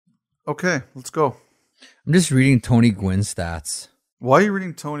Okay, let's go. I'm just reading Tony Gwynn's stats. Why are you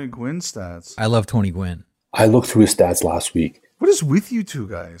reading Tony Gwynn's stats? I love Tony Gwynn. I looked through his stats last week. What is with you two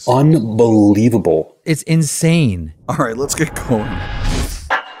guys? Unbelievable. It's insane. All right, let's get going.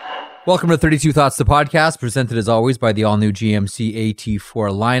 Welcome to 32 Thoughts, the podcast, presented as always by the all-new GMC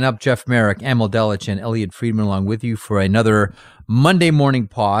AT4 lineup. Jeff Merrick, Emil Delich, and Elliot Friedman along with you for another Monday morning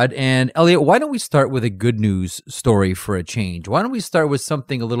pod. And Elliot, why don't we start with a good news story for a change? Why don't we start with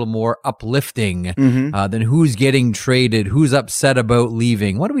something a little more uplifting than who's getting traded, who's upset about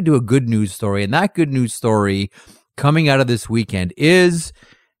leaving? Why don't we do a good news story? And that good news story coming out of this weekend is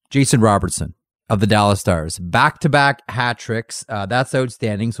Jason Robertson of the Dallas Stars. Back-to-back hat tricks. That's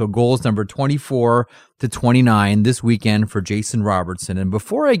outstanding. So goals number 24 to 29 this weekend for Jason Robertson. And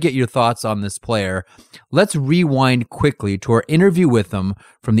before I get your thoughts on this player, let's rewind quickly to our interview with him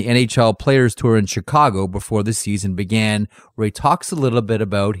from the NHL Players Tour in Chicago before the season began, where he talks a little bit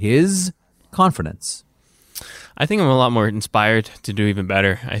about his confidence. I think I'm a lot more inspired to do even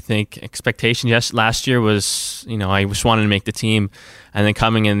better. I think expectation, last year was, I just wanted to make the team. And then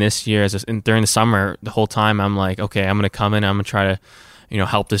coming in this year, during the summer, the whole time, I'm like, okay, I'm going to come in, I'm going to try to,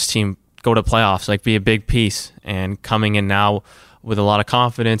 help this team go to playoffs, like be a big piece. And coming in now with a lot of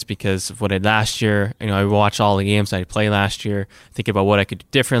confidence because of what I did last year. I watched all the games I played last year, think about what I could do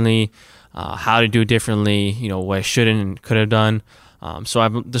differently, how to do differently, what I shouldn't and could have done. So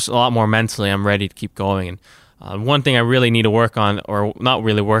I'm just a lot more mentally, I'm ready to keep going. And one thing I really need to work on, or not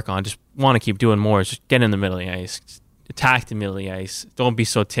really work on, just want to keep doing more, is just get in the middle of the ice, attack the middle of the ice. Don't be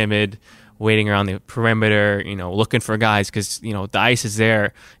so timid, waiting around the perimeter, looking for guys, because the ice is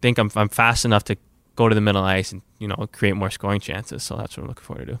there. I think I'm fast enough to go to the middle of the ice and create more scoring chances. So that's what I'm looking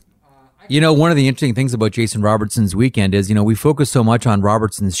forward to do. One of the interesting things about Jason Robertson's weekend is, we focus so much on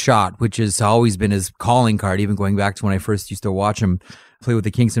Robertson's shot, which has always been his calling card, even going back to when I first used to watch him play with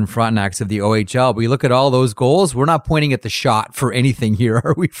the Kingston Frontenacs of the OHL. But we look at all those goals, we're not pointing at the shot for anything here,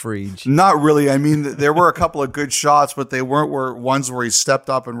 are we, Friedge? Not really. I mean, there were a couple of good shots, but they weren't ones where he stepped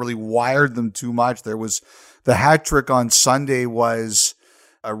up and really wired them too much. There was the hat trick on Sunday was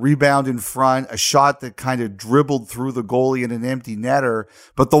a rebound in front, a shot that kind of dribbled through the goalie in an empty netter.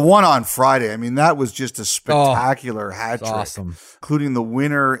 But the one on Friday, I mean, that was just a spectacular hat trick, awesome. Including the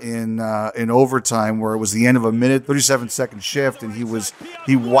winner in overtime, where it was the end of a 37-second shift, and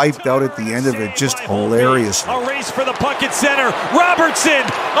he wiped out at the end of it, just hilarious. A race for the puck at center. Robertson,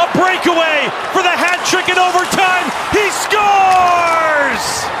 a breakaway for the hat trick in overtime. He scores!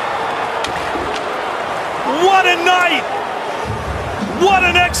 What a night! What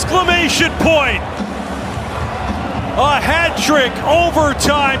an exclamation point! A hat trick,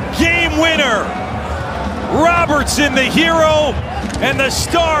 overtime, game winner. Robertson, the hero, and the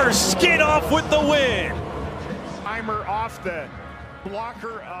Stars skid off with the win. Timer off the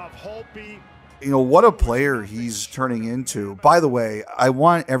blocker of Holtby. What a player he's turning into. By the way, I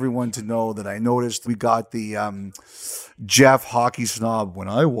want everyone to know that I noticed we got the Jeff hockey snob when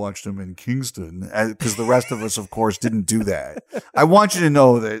I watched him in Kingston, because the rest of us, of course, didn't do that. I want you to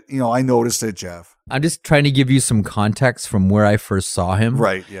know that, I noticed it, Jeff. I'm just trying to give you some context from where I first saw him.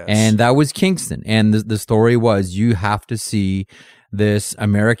 Right, yes. And that was Kingston. And the story was, you have to see this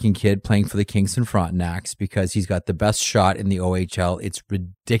American kid playing for the Kingston Frontenacs because he's got the best shot in the OHL. It's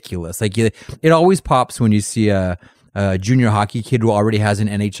ridiculous. Like, it always pops when you see a junior hockey kid who already has an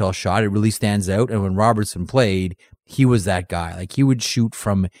NHL shot. It really stands out. And when Robertson played, he was that guy. Like, he would shoot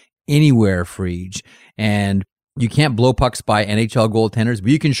from anywhere, Friedge. And you can't blow pucks by NHL goaltenders,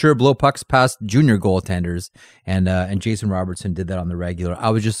 but you can sure blow pucks past junior goaltenders. And Jason Robertson did that on the regular. I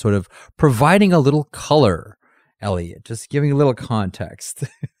was just sort of providing a little color, Elliot, just giving a little context.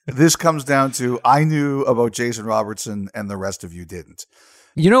 This comes down to, I knew about Jason Robertson and the rest of you didn't.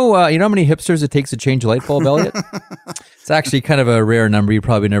 You know how many hipsters it takes to change a light bulb, Elliot? It's actually kind of a rare number. You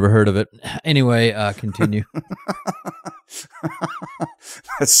probably never heard of it. Anyway, continue.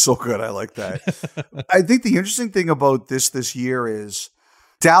 That's so good. I like that. I think the interesting thing about this year is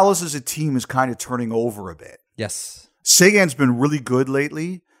Dallas as a team is kind of turning over a bit. Yes. Seguin's been really good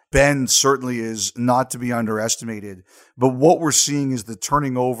lately. Ben certainly is not to be underestimated. But what we're seeing is the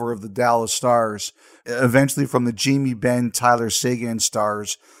turning over of the Dallas Stars, eventually from the Jamie Benn, Tyler Seguin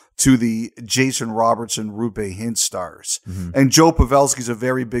Stars to the Jason Robertson, Roope Hintz Stars. Mm-hmm. And Joe Pavelski's a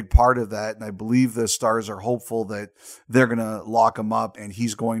very big part of that. And I believe the Stars are hopeful that they're going to lock him up and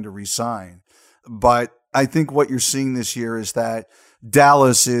he's going to resign. But I think what you're seeing this year is that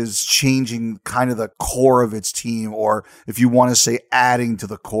Dallas is changing kind of the core of its team, or if you want to say adding to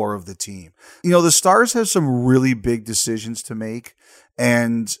the core of the team. The Stars have some really big decisions to make.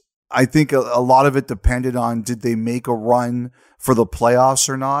 And I think a lot of it depended on, did they make a run for the playoffs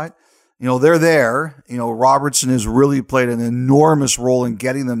or not? they're there. Robertson has really played an enormous role in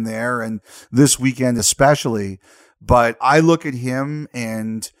getting them there, and this weekend especially. But I look at him,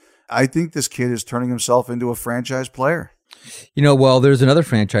 and I think this kid is turning himself into a franchise player. Well, there's another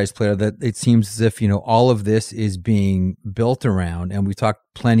franchise player that it seems as if, all of this is being built around, and we've talked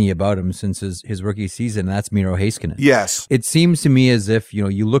plenty about him since his rookie season, and that's Miro Heiskanen. Yes. It seems to me as if,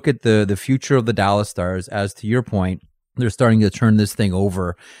 you look at the future of the Dallas Stars, as to your point, they're starting to turn this thing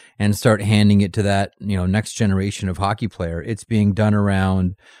over and start handing it to that, next generation of hockey player. It's being done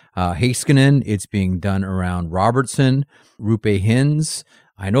around Heiskanen. It's being done around Robertson, Roope Hintz.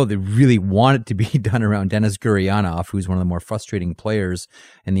 I know they really want it to be done around Denis Gurianov, who's one of the more frustrating players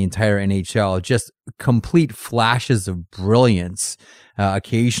in the entire NHL. Just complete flashes of brilliance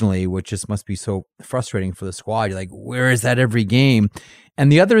occasionally, which just must be so frustrating for the squad. You're like, where is that every game?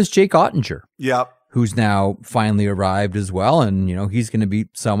 And the other is Jake Ottinger. Yep. Who's now finally arrived as well. And, he's going to be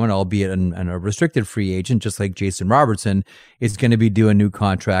someone, albeit a restricted free agent, just like Jason Robertson, is going to be due a new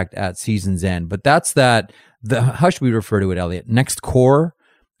contract at season's end. But that's how should we refer to it, Elliot? Next core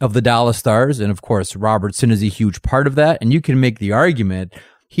of the Dallas Stars. And of course, Robertson is a huge part of that. And you can make the argument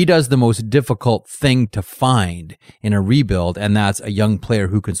he does the most difficult thing to find in a rebuild, and that's a young player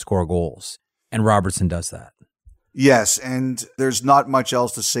who can score goals. And Robertson does that. Yes, and there's not much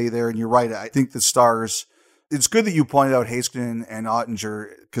else to say there. And you're right. I think the Stars, it's good that you pointed out Heiskanen and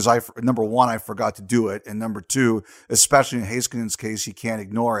Ottinger, because number one, I forgot to do it. And number two, especially in Heiskanen's case, you can't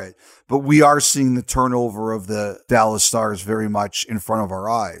ignore it. But we are seeing the turnover of the Dallas Stars very much in front of our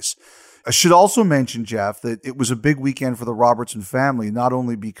eyes. I should also mention, Jeff, that it was a big weekend for the Robertson family, not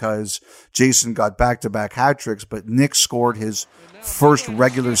only because Jason got back-to-back hat tricks, but Nick scored his first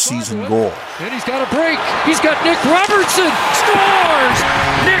regular season goal. And he's got a break. He's got Nick Robertson. Scores!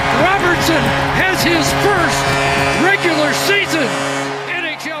 Nick Robertson has his first regular season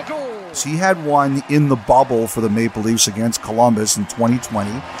NHL goal. He had one in the bubble for the Maple Leafs against Columbus in 2020.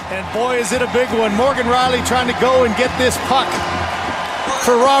 And boy, is it a big one. Morgan Rielly trying to go and get this puck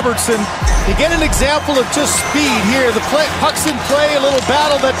for Robertson. You get an example of just speed here. The puck's in play, a little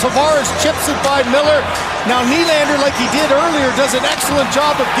battle that Tavares chips it by Miller. Now Nylander, like he did earlier, does an excellent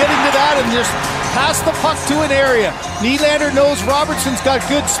job of getting to that and just pass the puck to an area. Nylander knows Robertson's got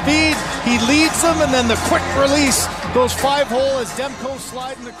good speed. He leads them, and then the quick release goes 5-hole as Demko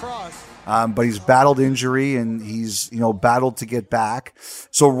sliding across. But he's battled injury, and he's, battled to get back.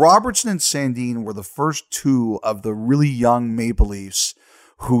 So Robertson and Sandin were the first two of the really young Maple Leafs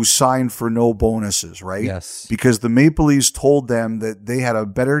who signed for no bonuses, right? Yes. Because the Maple Leafs told them that they had a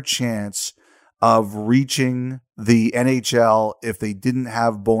better chance of reaching the NHL if they didn't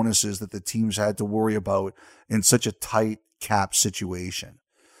have bonuses that the teams had to worry about in such a tight cap situation.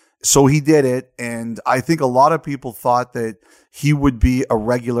 So he did it, and I think a lot of people thought that he would be a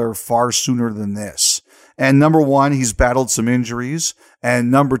regular far sooner than this. And number one, he's battled some injuries. And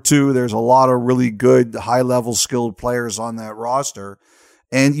number two, there's a lot of really good, high-level skilled players on that roster.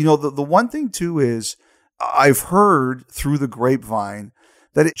 And, the one thing, too, is I've heard through the grapevine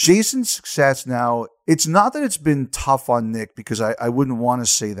that Jason's success now, it's not that it's been tough on Nick, because I wouldn't want to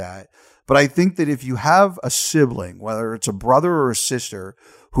say that. But I think that if you have a sibling, whether it's a brother or a sister,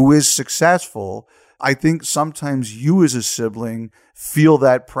 who is successful, I think sometimes you as a sibling feel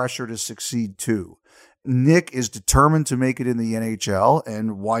that pressure to succeed too. Nick is determined to make it in the NHL,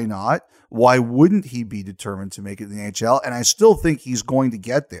 and why not? Why wouldn't he be determined to make it in the NHL? And I still think he's going to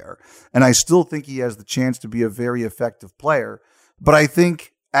get there, and I still think he has the chance to be a very effective player. But I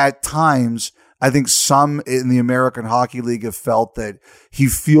think at times, some in the American Hockey League have felt that he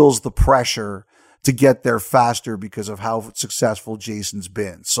feels the pressure to get there faster because of how successful Jason's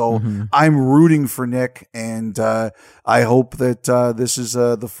been. So I'm rooting for Nick, and I hope that this is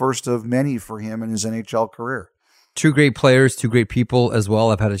the first of many for him in his NHL career. Two great players, two great people as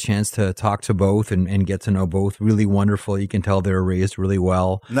well. I've had a chance to talk to both and get to know both. Really wonderful. You can tell they're raised really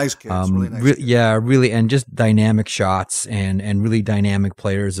well. Nice kids. Really nice kids. Yeah, really. And just dynamic shots and really dynamic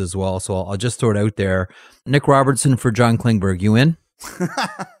players as well. So I'll just throw it out there. Nick Robertson for John Klingberg. You in?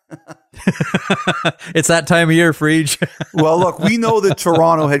 It's that time of year, Freege. Well, look, we know that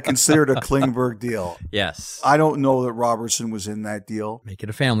Toronto had considered a Klingberg deal. Yes. I don't know that Robertson was in that deal. Make it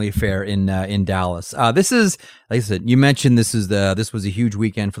a family affair in Dallas. This is, like I said, you mentioned this was a huge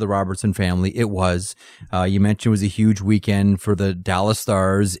weekend for the Robertson family. It was. You mentioned it was a huge weekend for the Dallas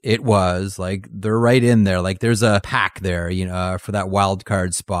Stars. It was. Like, they're right in there. Like, there's a pack there, for that wild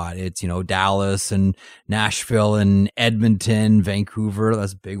card spot. It's, Dallas and Nashville and Edmonton, Vancouver.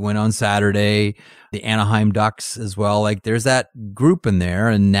 That's a big win on Saturday. The Anaheim Ducks as well. Like, there's that group in there,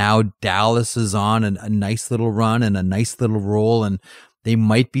 and now Dallas is on a nice little run and a nice little roll, and They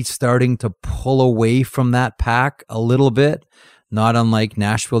might be starting to pull away from that pack a little bit, not unlike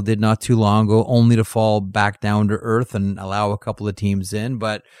Nashville did not too long ago, only to fall back down to earth and allow a couple of teams in.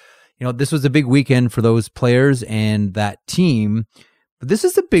 But, this was a big weekend for those players and that team. But this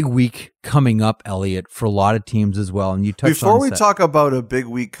is a big week coming up, Elliot, for a lot of teams as well. And you touched Before on we talk about a big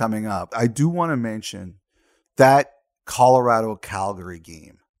week coming up, I do want to mention that Colorado-Calgary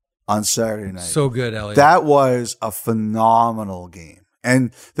game on Saturday night. So good, Elliot. That was a phenomenal game.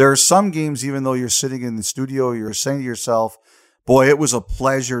 And there are some games, even though you're sitting in the studio, you're saying to yourself, boy, it was a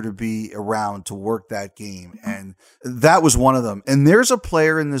pleasure to be around to work that game. And that was one of them. And there's a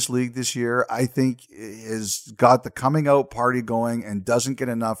player in this league this year I think has got the coming out party going and doesn't get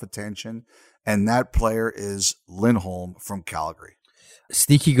enough attention. And that player is Lindholm from Calgary.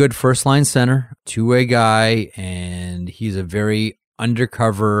 Sneaky good first-line center, two-way guy, and he's a very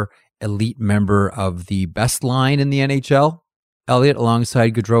undercover elite member of the best line in the NHL, Elliot,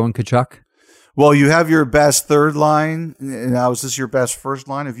 alongside Gaudreau and Tkachuk. Well, you have your best third line. Now, is this your best first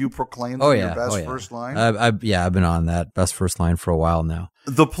line? Have you proclaimed your best first line? I've been on that best first line for a while now.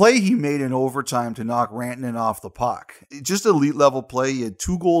 The play he made in overtime to knock Rantanen off the puck, just elite level play. He had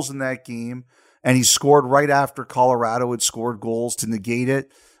 2 goals in that game, and he scored right after Colorado had scored goals to negate it.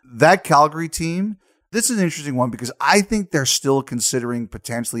 That Calgary team, this is an interesting one because I think they're still considering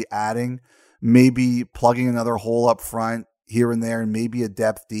potentially adding, maybe plugging another hole up front here and there, and maybe a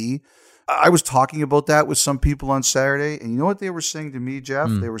depth D. I was talking about that with some people on Saturday, and you know what they were saying to me, Jeff?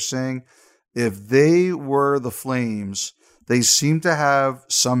 They were saying if they were the Flames, they seem to have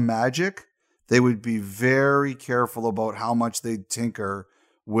some magic. They would be very careful about how much they tinker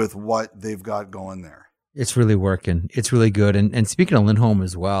with what they've got going there. It's really working. It's really good. And speaking of Lindholm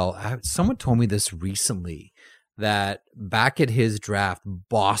as well, someone told me this recently, that back at his draft,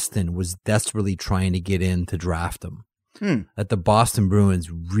 Boston was desperately trying to get in to draft him. That the Boston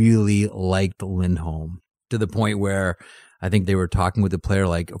Bruins really liked Lindholm to the point where I think they were talking with the player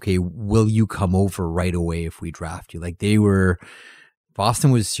like, okay, will you come over right away if we draft you? Like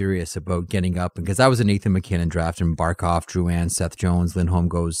Boston was serious about getting up, because that was a Nathan McKinnon draft, and Barkov, Drouin, Seth Jones, Lindholm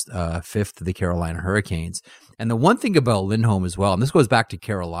goes 5th to the Carolina Hurricanes. And the one thing about Lindholm as well, and this goes back to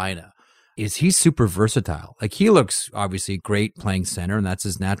Carolina, is he's super versatile. Like, he looks obviously great playing center, and that's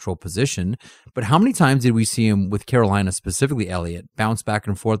his natural position. But how many times did we see him with Carolina, specifically Elliott, bounce back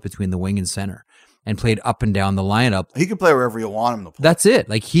and forth between the wing and center and played up and down the lineup? He can play wherever you want him to play. That's it.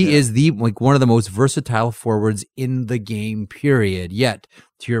 Like, he is one of the most versatile forwards in the game, period. Yet,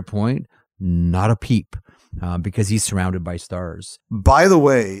 to your point, not a peep. Because he's surrounded by stars. By the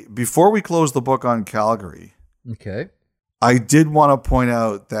way, before we close the book on Calgary, okay, I did want to point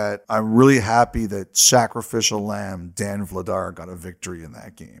out that I'm really happy that sacrificial lamb Dan Vladar got a victory in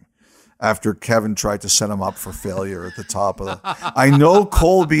that game after Kevin tried to set him up for failure at the top of the... I know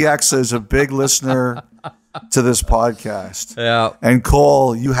Cole BX is a big listener to this podcast. Yeah. And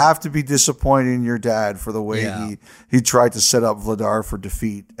Cole, you have to be disappointed in your dad for the way he tried to set up Vladar for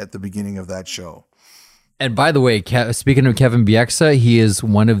defeat at the beginning of that show. And by the way, speaking of Kevin Bieksa, he is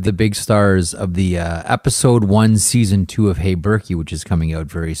one of the big stars of the episode 1, season 2 of Hey Berkey, which is coming out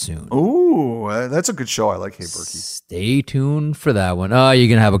very soon. Ooh, that's a good show. I like Hey Berkey. Stay tuned for that one. Oh, you're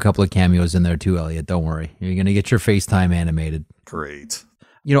going to have a couple of cameos in there too, Elliot. Don't worry. You're going to get your FaceTime animated. Great.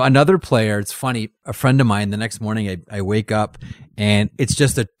 You know, another player, it's funny, a friend of mine, the next morning I wake up and it's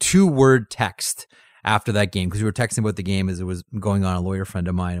just a 2-word text after that game, because we were texting about the game as it was going on, a lawyer friend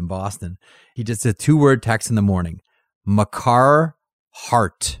of mine in Boston. He just a 2-word text in the morning. Makar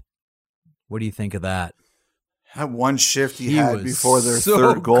Hart. What do you think of that? That one shift he had before their so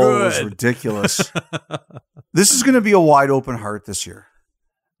third goal good. was ridiculous. This is going to be a wide open Hart this year.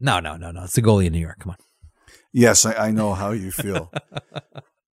 No. It's the goalie in New York. Come on. Yes, I know how you feel.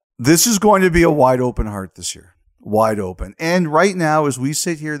 This is going to be a wide open Hart this year. Wide open. And right now, as we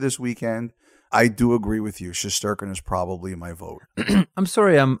sit here this weekend, I do agree with you. Shesterkin is probably my vote. I'm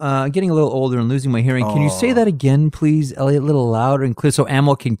sorry, I'm getting a little older and losing my hearing. Can you say that again, please, Elliot, a little louder and clear so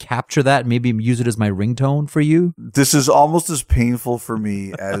Amel can capture that and maybe use it as my ringtone for you? This is almost as painful for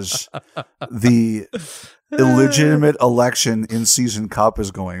me as the illegitimate election in-season cup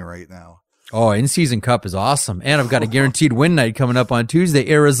is going right now. Oh, in-season cup is awesome. And I've got a guaranteed win night coming up on Tuesday,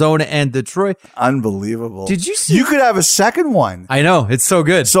 Arizona and Detroit. Unbelievable. Did you see? You could have a second one. I know. It's so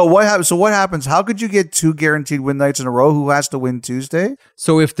good. So what happens? How could you get 2 guaranteed win nights in a row? Who has to win Tuesday?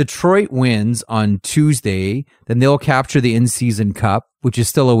 So if Detroit wins on Tuesday, then they'll capture the in-season cup, which is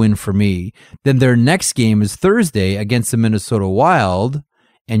still a win for me. Then their next game is Thursday against the Minnesota Wild.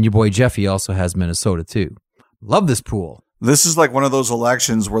 And your boy Jeffy also has Minnesota too. Love this pool. This is like one of those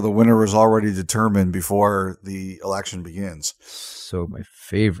elections where the winner is already determined before the election begins. So my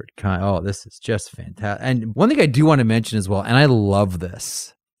favorite kind. Oh, this is just fantastic. And one thing I do want to mention as well, and I love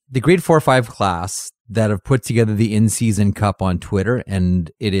this, the grade 4-5 class that have put together the In-Season Cup on Twitter,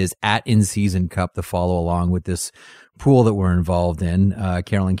 and it is at In-Season Cup to follow along with this pool that we're involved in.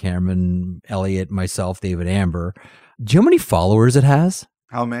 Carolyn Cameron, Elliot, myself, David Amber. Do you know how many followers it has?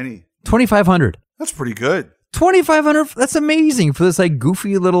 How many? 2,500. That's pretty good. 2,500. That's amazing for this like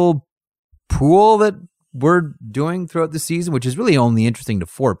goofy little pool that we're doing throughout the season, which is really only interesting to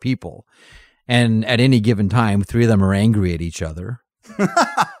 4 people. And at any given time, 3 of them are angry at each other.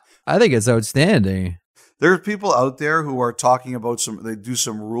 I think it's outstanding. There are people out there who are talking about they do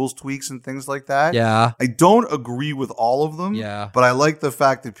some rules tweaks and things like that. Yeah. I don't agree with all of them. Yeah. But I like the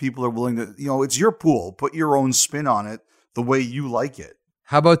fact that people are willing to, it's your pool. Put your own spin on it the way you like it.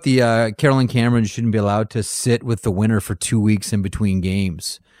 How about the Carolyn Cameron shouldn't be allowed to sit with the winner for 2 weeks in between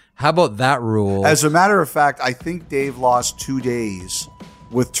games? How about that rule? As a matter of fact, I think Dave lost 2 days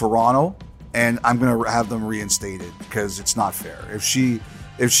with Toronto, and I'm going to have them reinstated because it's not fair. If she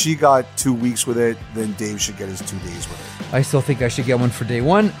got 2 weeks with it, then Dave should get his 2 days with it. I still think I should get one for day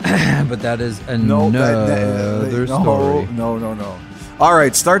one, but that is another story. No. All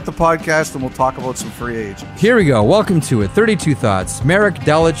right, start the podcast and we'll talk about some free agents. Here we go. Welcome to it. 32 Thoughts. Merrick,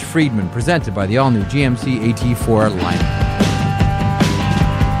 Delich, Friedman, presented by the all-new GMC AT4 lineup.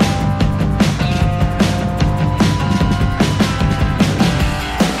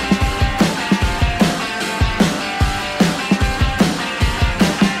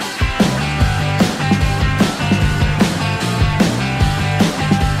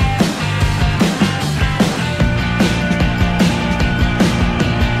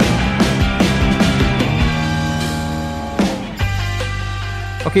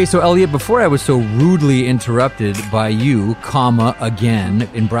 Okay, so Elliot, before I was so rudely interrupted by you, again,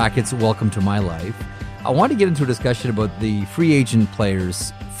 in brackets, welcome to my life, I want to get into a discussion about the free agent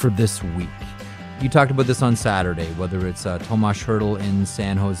players for this week. You talked about this on Saturday, whether it's Tomas Hertl in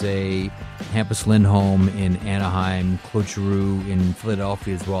San Jose, Hampus Lindholm in Anaheim, Claude Giroux in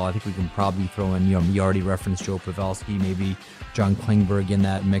Philadelphia as well. I think we can probably throw in, you already referenced Joe Pavelski, maybe John Klingberg in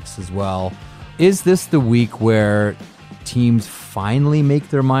that mix as well. Is this the week where teams finally make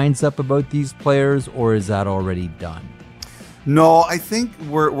their minds up about these players, or is that already done? No, I think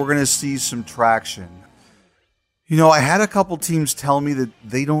we're going to see some traction. I had a couple teams tell me that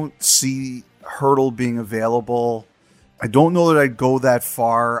they don't see Hertl being available. I don't know that I'd go that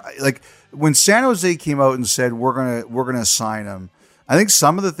far. Like when San Jose came out and said we're gonna sign him, I think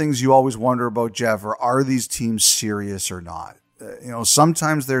some of the things you always wonder about, Jeff, are these teams serious or not?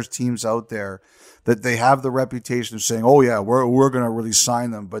 Sometimes there's teams out there that they have the reputation of saying, oh yeah, we're going to really sign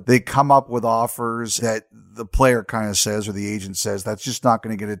them. But they come up with offers that the player kind of says, or the agent says, that's just not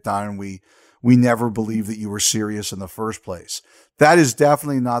going to get it done. We never believed that you were serious in the first place. That is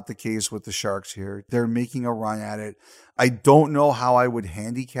definitely not the case with the Sharks here. They're making a run at it. I don't know how I would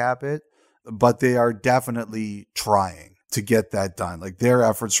handicap it, but they are definitely trying to get that done. Like their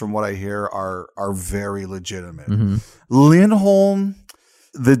efforts, from what I hear, are very legitimate. Mm-hmm. Lindholm,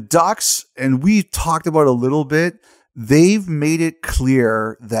 the Ducks, and we talked about a little bit, they've made it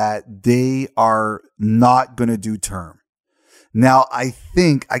clear that they are not going to do term. Now, I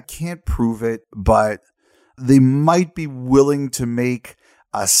think, I can't prove it, but they might be willing to make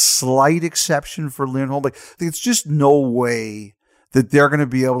a slight exception for Lindholm. Like, it's just no way that they're going to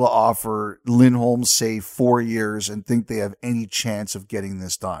be able to offer Lindholm, say, 4 years and think they have any chance of getting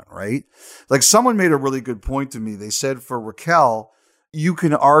this done, right? Like, someone made a really good point to me. They said for Raquel, you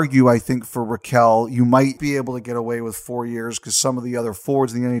can argue, I think, for Raquel, you might be able to get away with 4 years because some of the other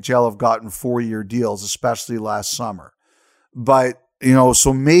forwards in the NHL have gotten 4-year deals, especially last summer. But,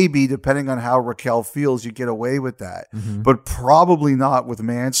 so maybe depending on how Raquel feels, you get away with that. Mm-hmm. But probably not with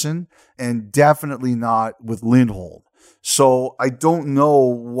Manson, and definitely not with Lindholm. So I don't know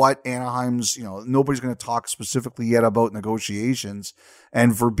what Anaheim's, nobody's going to talk specifically yet about negotiations.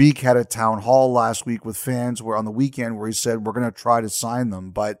 And Verbeek had a town hall last week with fans on the weekend where he said, we're going to try to sign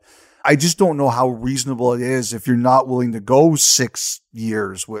them. But I just don't know how reasonable it is if you're not willing to go 6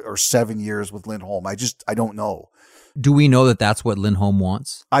 years or 7 years with Lindholm. I don't know. Do we know that that's what Lindholm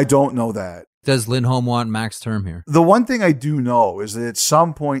wants? I don't know that. Does Lindholm want max term here? The one thing I do know is that at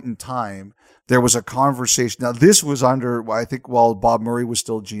some point in time, there was a conversation. Now, this was I think, while Bob Murray was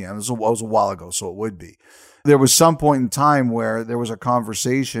still GM. This was a while ago, so it would be. There was some point in time where there was a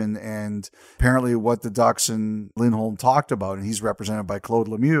conversation, and apparently what the Ducks and Lindholm talked about, and he's represented by Claude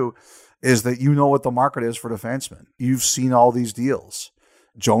Lemieux, is that you know what the market is for defensemen. You've seen all these deals.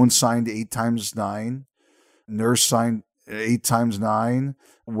 Jones signed 8 times 9. Nurse signed 8 times 9.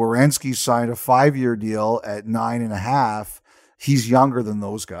 Werenski signed a 5-year deal at 9.5. He's younger than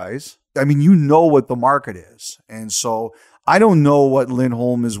those guys. I mean, you know what the market is. And so I don't know what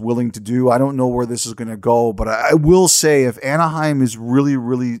Lindholm is willing to do. I don't know where this is going to go, but I will say if Anaheim is really,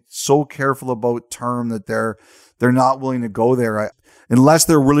 really so careful about term that they're not willing to go there, unless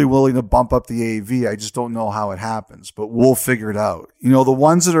they're really willing to bump up the AAV, I just don't know how it happens, but we'll figure it out. You know, the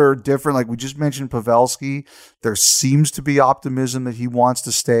ones that are different, like we just mentioned Pavelski, there seems to be optimism that he wants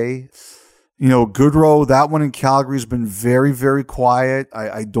to stay. You know, Goodrow, that one in Calgary has been very, very quiet.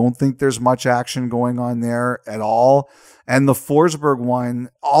 I don't think there's much action going on there at all. And the Forsberg one,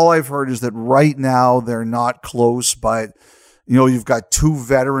 all I've heard is that right now they're not close, but, you know, you've got 2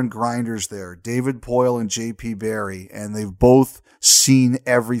 veteran grinders there, David Poile and JP Barry, and they've both seen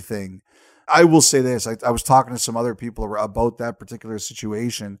everything. I will say this, I was talking to some other people about that particular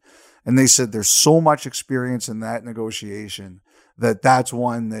situation, and they said there's so much experience in that negotiation that's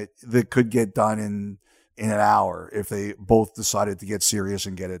one that could get done in an hour if they both decided to get serious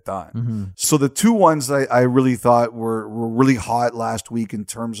and get it done. Mm-hmm. So the 2 ones that I really thought were really hot last week in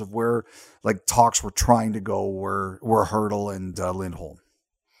terms of where like talks were trying to go were Hertl and Lindholm.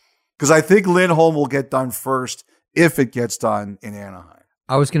 Because I think Lindholm will get done first if it gets done in Anaheim.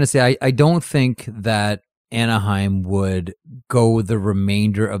 I was going to say, I don't think that Anaheim would go the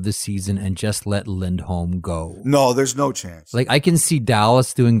remainder of the season and just let Lindholm go. No, there's no chance. Like, I can see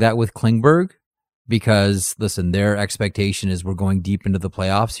Dallas doing that with Klingberg because, listen, their expectation is we're going deep into the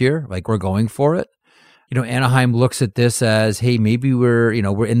playoffs here. Like, we're going for it. You know, Anaheim looks at this as, hey, maybe we're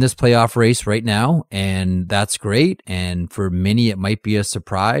in this playoff race right now, and that's great. And for many, it might be a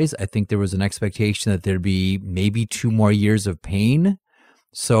surprise. I think there was an expectation that there'd be maybe 2 more years of pain.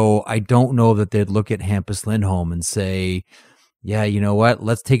 So I don't know that they'd look at Hampus Lindholm and say, yeah, you know what,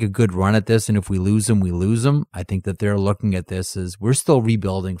 let's take a good run at this. And if we lose him, we lose him. I think that they're looking at this as we're still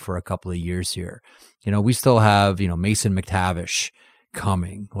rebuilding for a couple of years here. You know, we still have, Mason McTavish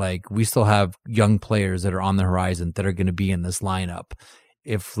coming. Like, we still have young players that are on the horizon that are going to be in this lineup.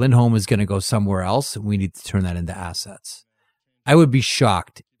 If Lindholm is going to go somewhere else, we need to turn that into assets. I would be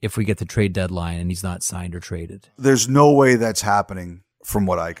shocked if we get the trade deadline and he's not signed or traded. There's no way that's happening from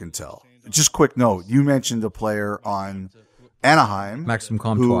what I can tell. Just quick note, you mentioned a player on Anaheim, Maxime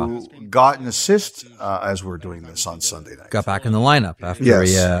Comtois, who got an assist as we're doing this on Sunday night. Got back in the lineup after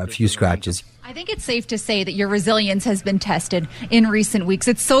a few scratches. I think it's safe to say that your resilience has been tested in recent weeks.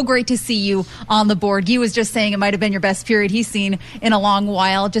 It's so great to see you on the board. Guy was just saying it might have been your best period he's seen in a long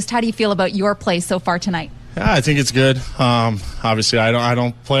while. Just how do you feel about your play so far tonight? Yeah, I think it's good. Obviously, I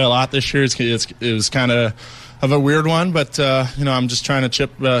don't play a lot this year. It was kind of a weird one, but I'm just trying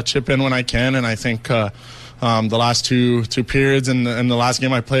to chip in when I can, and I think the last two periods and the last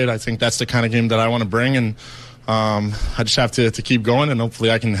game I played, I think that's the kind of game that I want to bring, and I just have to keep going, and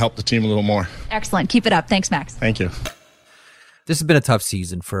hopefully I can help the team a little more. Excellent. Keep it up. Thanks, Max. Thank you. This has been a tough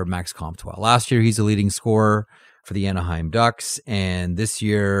season for Max Comtois. Last year, he's a leading scorer for the Anaheim Ducks, and this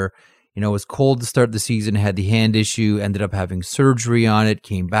year, it was cold to start the season, had the hand issue, ended up having surgery on it,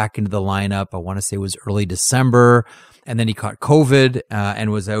 came back into the lineup. I want to say it was early December. And then he caught COVID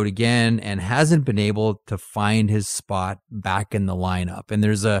and was out again and hasn't been able to find his spot back in the lineup. And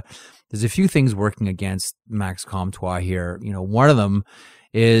there's a few things working against Max Comtois here. One of them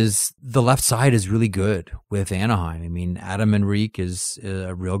is the left side is really good with Anaheim. I mean, Adam Henrique is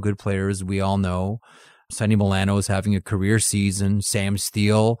a real good player, as we all know. Sonny Milano is having a career season. Sam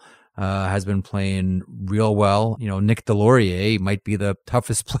Steele has been playing real well. Nick Delorier might be the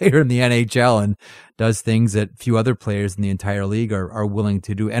toughest player in the NHL and does things that few other players in the entire league are willing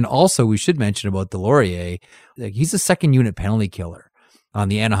to do. And also, we should mention about Delorier, like, he's a second unit penalty killer on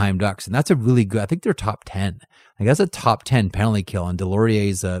the Anaheim Ducks. And that's a really good, I think they're top 10. Like, that's a top 10 penalty kill, and Delorier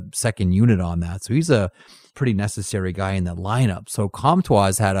is a second unit on that. So he's a pretty necessary guy in the lineup. So Comtois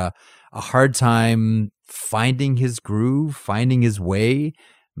has had a hard time finding his groove, finding his way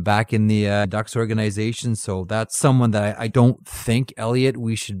back in the Ducks organization. So that's someone that I don't think, Elliot,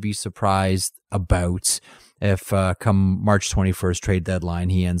 we should be surprised about if come March 21st trade deadline,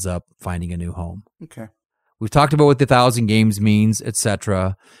 he ends up finding a new home. Okay. We've talked about what the 1,000 games means,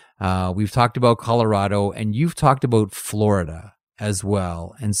 etc. We've talked about Colorado, and you've talked about Florida as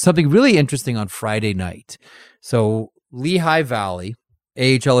well. And something really interesting on Friday night. So Lehigh Valley,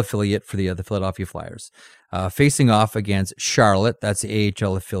 AHL affiliate for the Philadelphia Flyers, facing off against Charlotte, that's the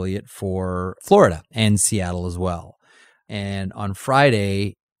AHL affiliate for Florida and Seattle as well. And on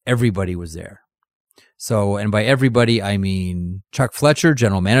Friday, everybody was there. So, and by everybody, I mean Chuck Fletcher,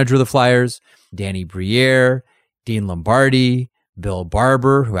 general manager of the Flyers, Danny Briere, Dean Lombardi, Bill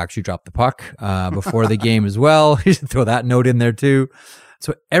Barber, who actually dropped the puck before the game as well. You should throw that note in there too.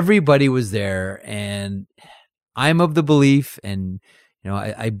 So everybody was there, and I'm of the belief, and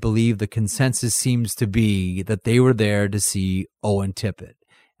I believe the consensus seems to be that they were there to see Owen Tippett.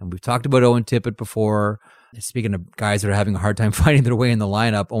 And we've talked about Owen Tippett before. Speaking of guys that are having a hard time finding their way in the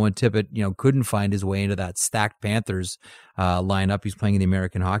lineup, Owen Tippett, couldn't find his way into that stacked Panthers lineup. He's playing in the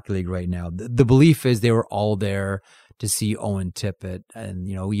American Hockey League right now. The belief is they were all there to see Owen Tippett. And,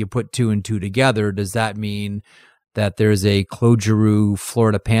 you put 2 and 2 together. Does that mean that there's a Claude Giroux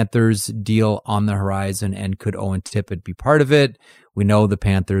Florida Panthers deal on the horizon, and could Owen Tippett be part of it? We know the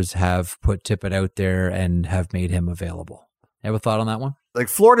Panthers have put Tippett out there and have made him available. Have a thought on that one? Like,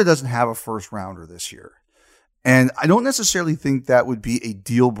 Florida doesn't have a first rounder this year. And I don't necessarily think that would be a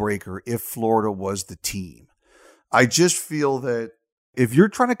deal breaker if Florida was the team. I just feel that if you're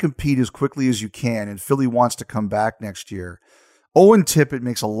trying to compete as quickly as you can and Philly wants to come back next year, Owen Tippett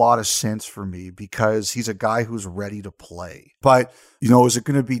makes a lot of sense for me because he's a guy who's ready to play. But, is it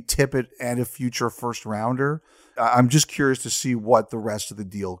going to be Tippett and a future first rounder? I'm just curious to see what the rest of the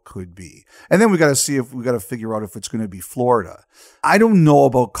deal could be. And then we got to figure out if it's going to be Florida. I don't know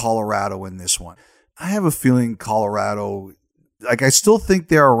about Colorado in this one. I have a feeling Colorado, I still think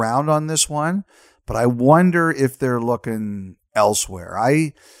they're around on this one, but I wonder if they're looking elsewhere.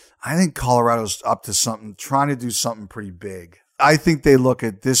 I think Colorado's up to something, trying to do something pretty big. I think they look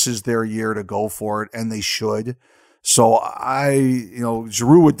at this as their year to go for it, and they should. So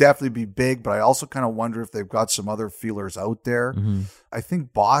Giroux would definitely be big, but I also kind of wonder if they've got some other feelers out there. Mm-hmm. I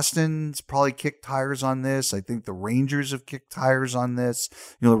think Boston's probably kicked tires on this. I think the Rangers have kicked tires on this.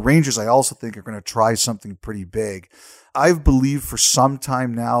 The Rangers, I also think, are going to try something pretty big. I've believed for some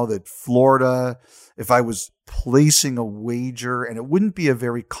time now that Florida, if I was placing a wager, and it wouldn't be a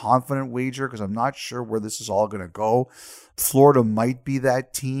very confident wager because I'm not sure where this is all going to go, Florida might be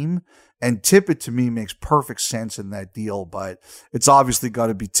that team. And Tippett, to me, makes perfect sense in that deal, but it's obviously got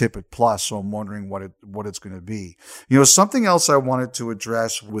to be Tippett plus, so I'm wondering what it's going to be. Something else I wanted to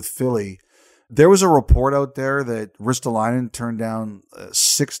address with Philly, there was a report out there that Ristolainen turned down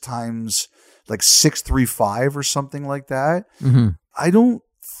 6 times, like 635 or something like that. Mm-hmm. I don't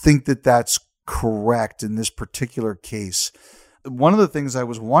think that that's correct in this particular case. One of the things I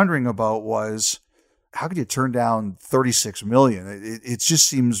was wondering about was, how could you turn down $36 million? It just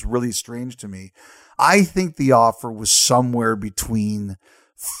seems really strange to me. I think the offer was somewhere between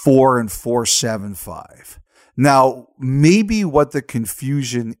 4 and 4.75. Now, maybe what the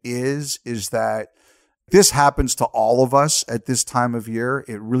confusion is that this happens to all of us at this time of year.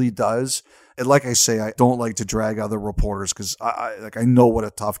 It really does. And like I say, I don't like to drag other reporters because I know what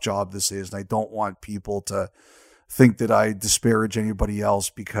a tough job this is, and I don't want people to think that I disparage anybody else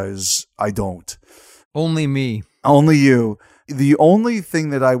because I don't. Only me. Only you. The only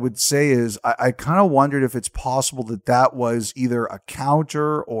thing that I would say is I kind of wondered if it's possible that was either a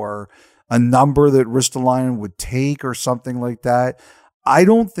counter or a number that Ristolainen would take or something like that. I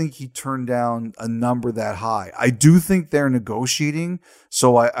don't think he turned down a number that high. I do think they're negotiating,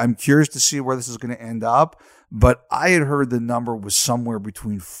 so I'm curious to see where this is going to end up. But I had heard the number was somewhere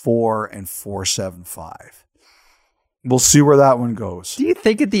between 4 and 4.75. We'll see where that one goes. Do you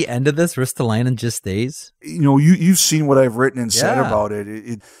think at the end of this, Ristolainen just stays? You've seen what I've written and said about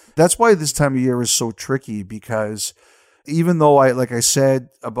it. That's why this time of year is so tricky, because even though like I said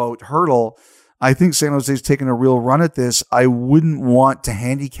about Hertl, I think San Jose's taking a real run at this. I wouldn't want to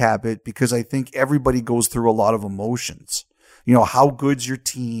handicap it because I think everybody goes through a lot of emotions. How good's your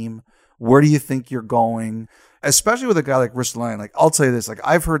team? Where do you think you're going? Especially with a guy like Ristolainen. Like, I'll tell you this,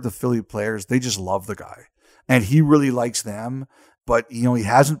 I've heard the Philly players, they just love the guy. And he really likes them, but he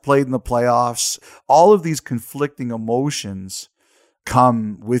hasn't played in the playoffs. All of these conflicting emotions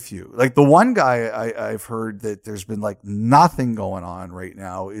come with you. Like, the one guy I've heard that there's been nothing going on right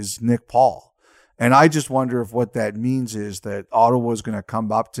now is Nick Paul. And I just wonder if what that means is that Ottawa's going to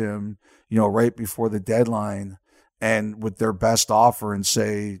come up to him, right before the deadline and with their best offer and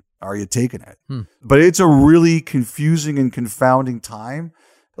say, are you taking it? But it's a really confusing and confounding time.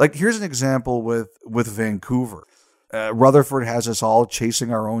 Here's an example with Vancouver. Rutherford has us all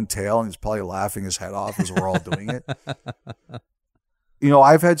chasing our own tail, and he's probably laughing his head off as we're all doing it.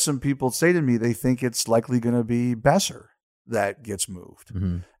 I've had some people say to me they think it's likely going to be Besser that gets moved.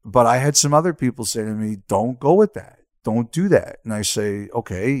 Mm-hmm. But I had some other people say to me, don't go with that. Don't do that. And I say,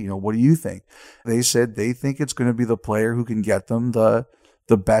 okay, what do you think? They said they think it's going to be the player who can get them the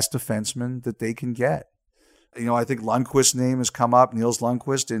best defenseman that they can get. I think Lundqvist's name has come up, Nils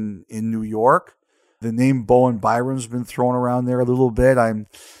Lundqvist in New York. The name Bowen Byram's been thrown around there a little bit. I'm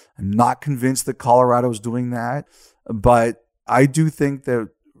not convinced that Colorado's doing that. But I do think that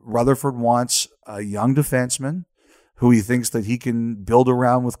Rutherford wants a young defenseman who he thinks that he can build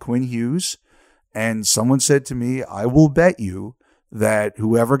around with Quinn Hughes. And someone said to me, I will bet you that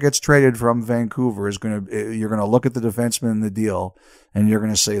whoever gets traded from Vancouver you're going to look at the defenseman in the deal and you're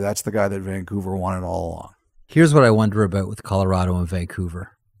going to say that's the guy that Vancouver wanted all along. Here's what I wonder about with Colorado and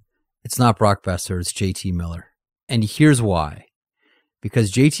Vancouver. It's not Brock Besser, it's JT Miller. And here's why.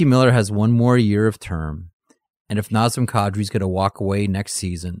 Because JT Miller has one more year of term. And if Nazem Kadri's going to walk away next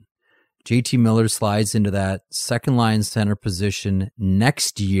season, JT Miller slides into that second line center position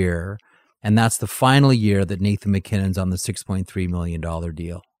next year. And that's the final year that Nathan McKinnon's on the $6.3 million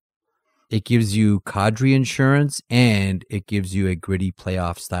deal. It gives you Kadri insurance and it gives you a gritty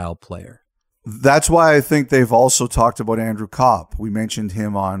playoff style player. That's why I think they've also talked about Andrew Kopp. We mentioned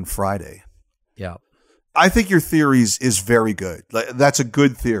him on Friday. Yeah. I think your theory is very good. That's a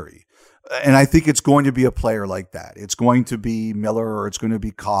good theory. And I think it's going to be a player like that. It's going to be Miller or it's going to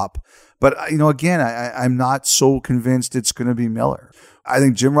be Kopp. But, again, I'm not so convinced it's going to be Miller. I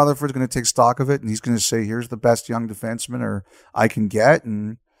think Jim Rutherford's going to take stock of it and he's going to say, here's the best young defenseman or I can get.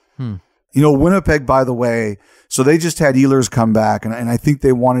 And, Winnipeg, by the way, so they just had Ehlers come back and I think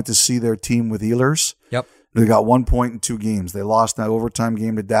they wanted to see their team with Ehlers. Yep. They got 1 point in 2 games. They lost that overtime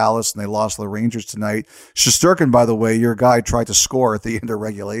game to Dallas and they lost the Rangers tonight. Shesterkin, by the way, your guy tried to score at the end of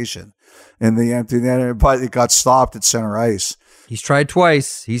regulation in the empty net, but it got stopped at center ice. He's tried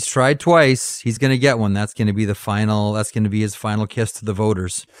twice. He's going to get one. That's going to be that's going to be his final kiss to the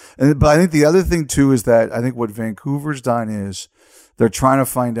voters. But I think the other thing too is that I think what Vancouver's done is they're trying to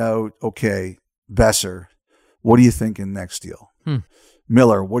find out, okay, Besser, what are you thinking next deal?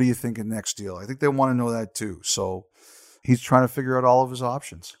 Miller, what are you thinking next deal? I think they want to know that too. So he's trying to figure out all of his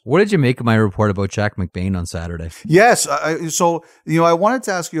options. What did you make of my report about Jack McBain on Saturday? Yes. I wanted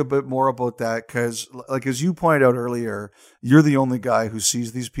to ask you a bit more about that because, as you pointed out earlier, you're the only guy who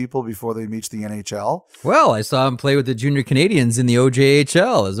sees these people before they meet the NHL. Well, I saw him play with the Junior Canadians in the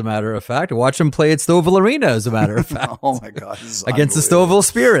OJHL, as a matter of fact. I watched him play at Stouffville Arena, as a matter of fact. Oh, my God. Against the Stouffville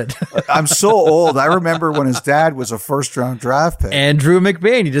Spirit. I'm so old. I remember when his dad was a first-round draft pick. Andrew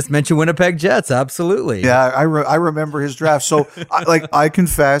McBain. You just mentioned Winnipeg Jets. Absolutely. Yeah, I remember his draft. So, I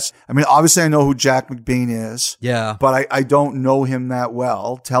confess, obviously I know who Jack McBain is. Yeah. But I don't know him that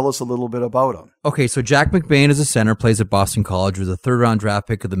well. Tell us a little bit about him. Okay, so Jack McBain is a center, plays at Boston College, was a third-round draft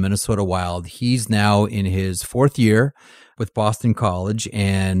pick of the Minnesota Wild. He's now in his 4th year with Boston College,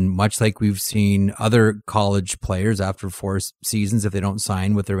 and much like we've seen other college players after 4 seasons, if they don't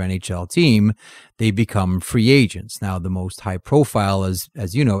sign with their NHL team, they become free agents. Now, the most high profile,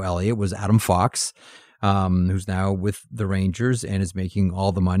 as you know, Elliot, was Adam Fox, who's now with the Rangers and is making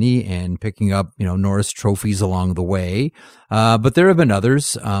all the money and picking up, Norris trophies along the way. But there have been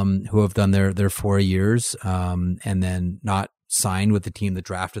others who have done their 4 years and then not signed with the team that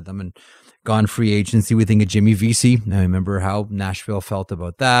drafted them and gone free agency. We think of Jimmy Vesey. I remember how Nashville felt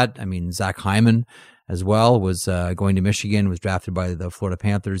about that. Zach Hyman as well was going to Michigan, was drafted by the Florida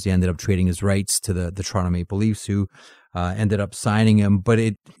Panthers. He ended up trading his rights to the Toronto Maple Leafs, who ended up signing him. But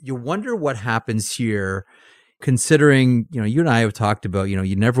you wonder what happens here, considering, you and I have talked about,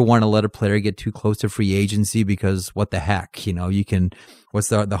 you never want to let a player get too close to free agency because what the heck, what's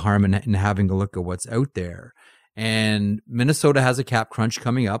the harm in having to look at what's out there? And Minnesota has a cap crunch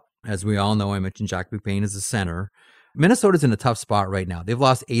coming up. As we all know, I mentioned Jack McBain as a center. Minnesota's in a tough spot right now. They've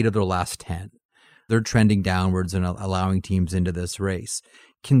lost 8 of their last 10. They're trending downwards and allowing teams into this race.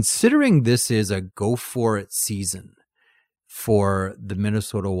 Considering this is a go-for-it season for the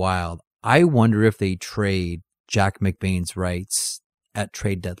Minnesota Wild, I wonder if they trade Jack McBain's rights at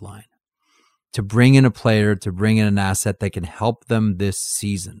trade deadline to bring in a player, to bring in an asset that can help them this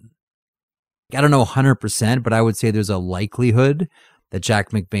season. I don't know 100%, but I would say there's a likelihood that Jack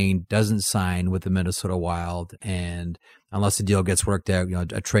McBain doesn't sign with the Minnesota Wild, and unless a deal gets worked out,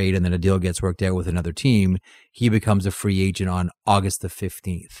 a trade and then a deal gets worked out with another team, he becomes a free agent on August the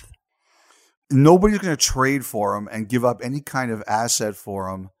 15th. Nobody's going to trade for him and give up any kind of asset for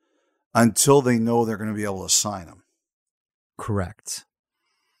him until they know they're going to be able to sign him. Correct.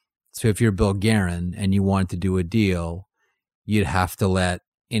 So if you're Bill Guerin and you want to do a deal, you'd have to let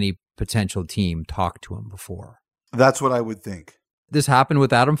any potential team talk to him before. That's what I would think. This happened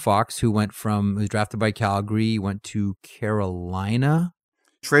with Adam Fox, who was drafted by Calgary, went to Carolina.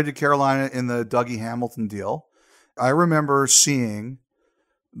 Traded Carolina in the Dougie Hamilton deal. I remember seeing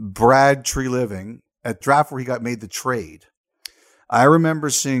Brad Treliving at draft where he got made the trade. I remember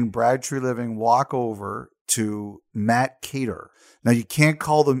seeing Brad Treliving walk over to Matt Cater. Now, you can't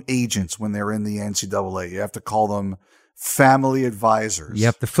call them agents when they're in the NCAA. You have to call them family advisors. You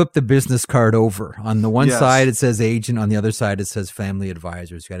have to flip the business card over. On the one Yes. side, it says agent. On the other side, it says family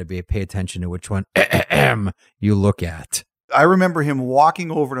advisors. You got to pay attention to which one you look at. I remember him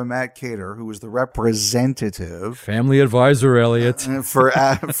walking over to Matt Cater, who was the representative Family advisor, Elliot. for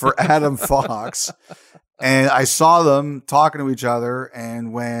Adam Fox. And I saw them talking to each other.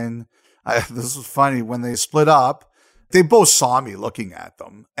 And this was funny, when they split up, they both saw me looking at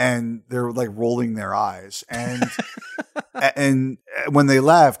them and they're like rolling their eyes. And, and when they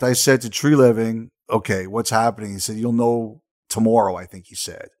left, I said to Tree Living, okay, what's happening? He said, you'll know tomorrow, I think he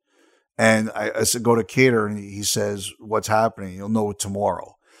said. And I said, go to Cater, and he says, what's happening? You'll know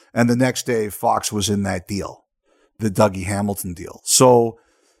tomorrow. And the next day, Fox was in that deal, the Dougie Hamilton deal. So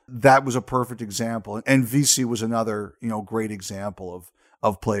that was a perfect example. And VC was another, great example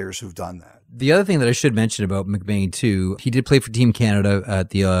of players who've done that. The other thing that I should mention about McBain too, he did play for Team Canada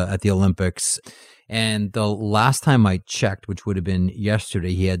at the Olympics. And the last time I checked, which would have been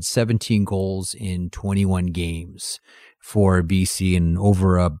yesterday, he had 17 goals in 21 games for BC, and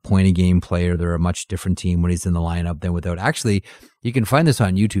over a point a game player. They're a much different team when he's in the lineup than without. Actually, you can find this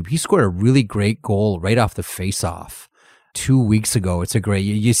on YouTube. He scored a really great goal right off the face-off 2 weeks ago. It's a great,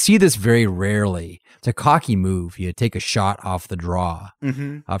 you see this very rarely. It's a cocky move. You take a shot off the draw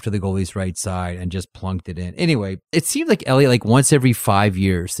off to the goalie's right side and just plunked it in. Anyway, it seems like Elliot, like once every 5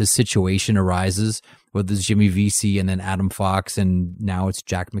 years, this situation arises with this Jimmy Vesey and then Adam Fox, and now it's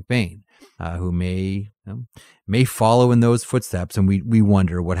Jack McBain, who may follow in those footsteps. And we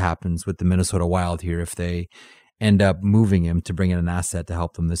wonder what happens with the Minnesota Wild here if they end up moving him to bring in an asset to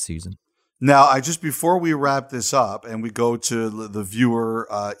help them this season. Now, before we wrap this up and we go to the viewer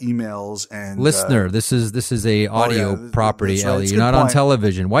emails and listener, this is a audio property, right. Elliot. You're not on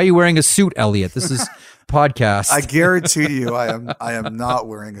television. Why are you wearing a suit, Elliot? This is podcast. I guarantee you, I am not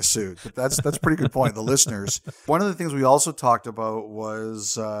wearing a suit. But that's a pretty good point. The listeners. One of the things we also talked about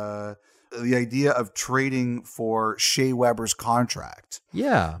was the idea of trading for Shea Weber's contract.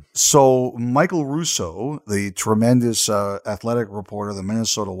 Yeah. So Michael Russo, the tremendous athletic reporter of the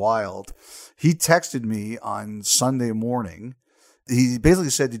Minnesota Wild, he texted me on Sunday morning. He basically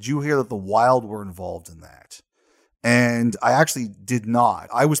said, did you hear that the Wild were involved in that? And I actually did not.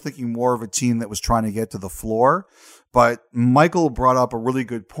 I was thinking more of a team that was trying to get to the floor. But Michael brought up a really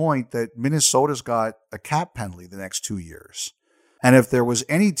good point that Minnesota's got a cap penalty the next 2 years. And if there was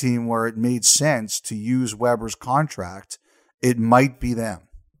any team where it made sense to use Weber's contract, it might be them.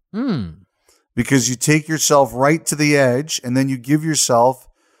 Because you take yourself right to the edge and then you give yourself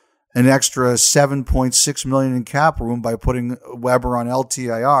an extra $7.6 million in cap room by putting Weber on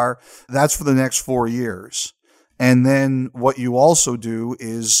LTIR. That's for the next 4 years. And then what you also do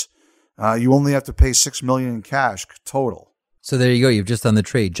is you only have to pay $6 million in cash total. So there you go. You've just done the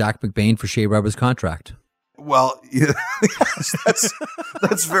trade. Jack McBain for Shea Weber's contract. Well, yes,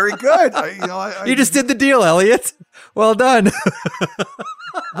 that's very good. You just did the deal, Elliot. Well done.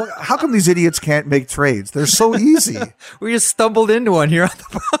 Well, how come these idiots can't make trades? They're so easy. We just stumbled into one here on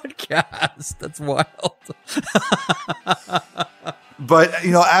the podcast. That's wild. But,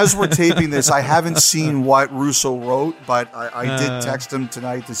 as we're taping this, I haven't seen what Russo wrote, but I did text him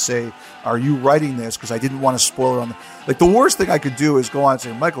tonight to say, are you writing this? Because I didn't want to spoil it on the worst thing I could do is go on and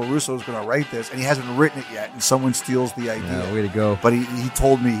say, Michael Russo is going to write this, and he hasn't written it yet, and someone steals the idea. Yeah, way to go. But he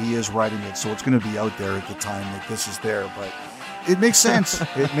told me he is writing it, so it's going to be out there at the time that this is there. But it makes sense.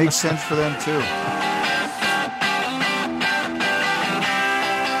 It makes sense for them, too.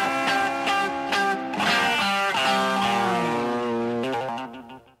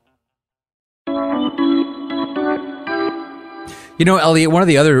 Elliot, one of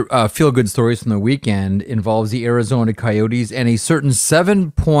the other feel-good stories from the weekend involves the Arizona Coyotes and a certain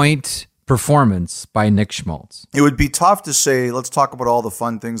 7-point performance by Nick Schmaltz. It would be tough to say, let's talk about all the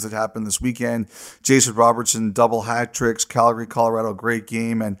fun things that happened this weekend. Jason Robertson, double hat tricks, Calgary, Colorado, great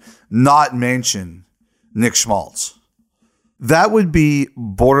game, and not mention Nick Schmaltz. That would be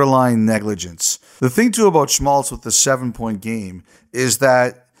borderline negligence. The thing, too, about Schmaltz with the 7-point game is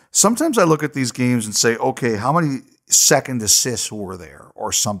that sometimes I look at these games and say, okay, how many second assists were there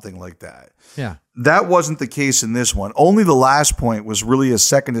or something like that? Yeah. That wasn't the case in this one. Only the last point was really a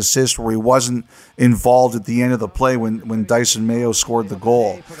second assist where he wasn't involved at the end of the play when Dyson Mayo scored the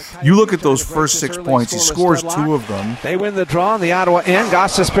goal. You look at those first 6 points, he scores 2 of them. They win the draw on the Ottawa end.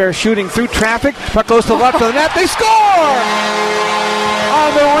 Gostisbehere shooting through traffic. Puck goes to the left of the net. They score!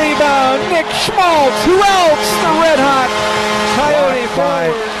 On the rebound, Nick Schmaltz. Who else? The red hot Coyote by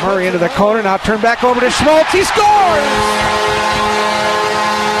Murray into the corner. Now turn back over to Schmaltz. He scores!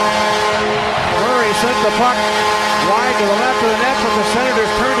 Sent the puck wide to the left of the net, but the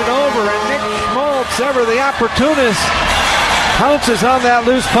Senators turned it over, and Nick Schmaltz, However, the opportunist pounces on that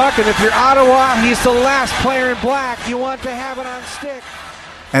loose puck, and if you're Ottawa, he's the last player in black. You want to have it on stick.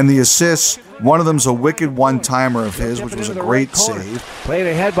 And the assists, one of them's a wicked one-timer of his, which was a great save. Played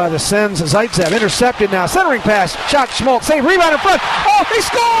ahead by the Sens. Zaitsev intercepted now. Centering pass. Shot Schmaltz. Save. Rebound in front. Oh, they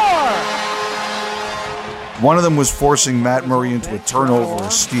score! One of them was forcing Matt Murray into a turnover or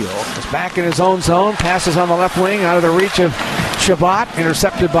steal. He's back in his own zone. Passes on the left wing out of the reach of Chabot.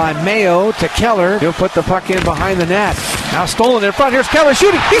 Intercepted by Mayo to Keller. He'll put the puck in behind the net. Now stolen in front. Here's Keller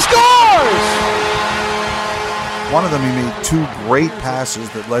shooting. He scores! One of them, he made 2 great passes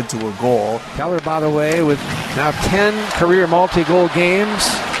that led to a goal. Keller, by the way, with now 10 career multi-goal games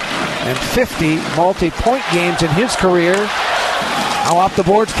and 50 multi-point games in his career. Now off the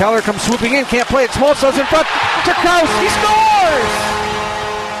boards, Keller comes swooping in, can't play it. Schmaltz in front to Krause, he scores!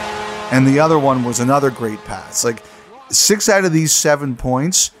 And the other one was another great pass. Like 6 out of these 7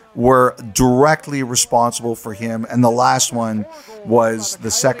 points were directly responsible for him, and the last one was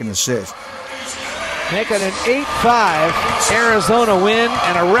the second assist. Making an 8-5 Arizona win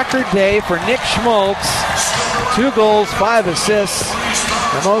and a record day for Nick Schmaltz. 2 goals, 5 assists,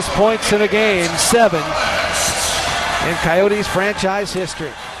 the most points in a game, 7 in Coyotes franchise history.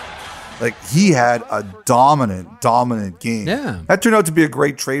 Like, he had a dominant game. Yeah. That turned out to be a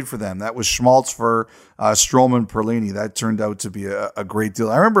great trade for them. That was Schmaltz for Stroman Perlini. That turned out to be a great deal.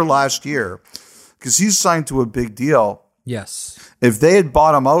 I remember last year, because he's signed to a big deal. Yes. If they had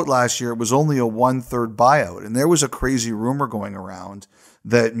bought him out last year, it was only a 1/3 buyout. And there was a crazy rumor going around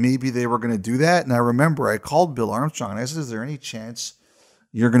that maybe they were going to do that. And I remember I called Bill Armstrong and I said, is there any chance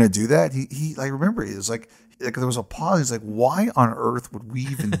you're going to do that? I remember it was like there was a pause. He's like, why on earth would we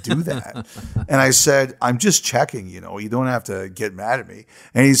even do that? And I said, I'm just checking, you don't have to get mad at me.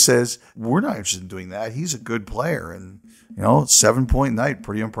 And he says, we're not interested in doing that. He's a good player. And, 7-point night,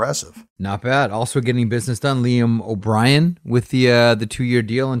 pretty impressive. Not bad. Also getting business done, Liam O'Brien with the 2-year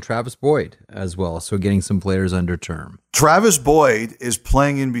deal, and Travis Boyd as well. So getting some players under term. Travis Boyd is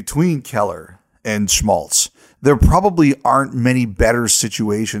playing in between Keller and Schmaltz. There probably aren't many better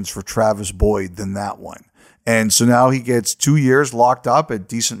situations for Travis Boyd than that one. And so now he gets 2 years locked up at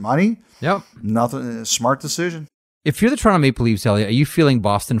decent money. Yep. Nothing, smart decision. If you're the Toronto Maple Leafs, Elliot, are you feeling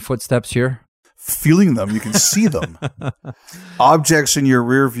Boston footsteps here? Feeling them, you can see them. Objects in your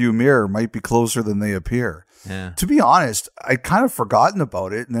rearview mirror might be closer than they appear. Yeah. To be honest, I'd kind of forgotten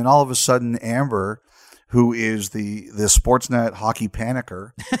about it. And then all of a sudden, Amber, who is the Sportsnet hockey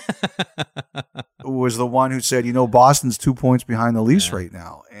panicker, was the one who said, Boston's 2 points behind the Leafs right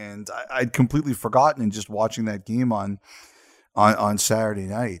now. And I'd completely forgotten in just watching that game on Saturday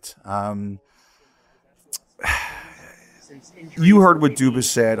night. You heard what Dubas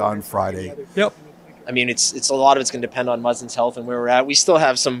said on Friday. Yep. I mean, it's a lot of it's going to depend on Muzzin's health and where we're at. We still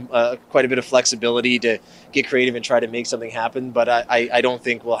have some quite a bit of flexibility to get creative and try to make something happen. But I don't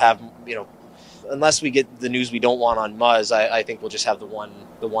think we'll have, unless we get the news we don't want on Muzz, I think we'll just have the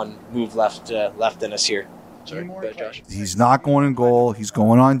one move left in us here. Sorry, Josh. He's not going in goal. He's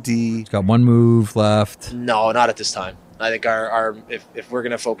going on D. He's got 1 move left. No, not at this time. I think our if we're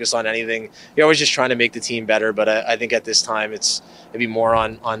going to focus on anything, you're always just trying to make the team better. But I think at this time it'd be more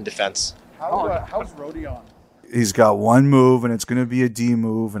on defense. How's Rodion? He's got 1 move, and it's going to be a D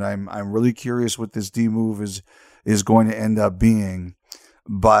move. And I'm really curious what this D move is going to end up being.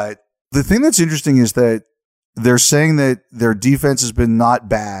 But the thing that's interesting is that they're saying that their defense has been not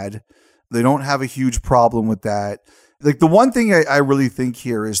bad. They don't have a huge problem with that. Like, the one thing I really think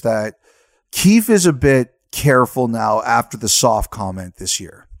here is that Keefe is a bit careful now after the soft comment this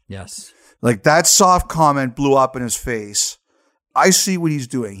year. Yes. Like, that soft comment blew up in his face. I see what he's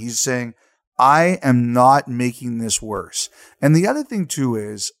doing. He's saying, I am not making this worse. And the other thing too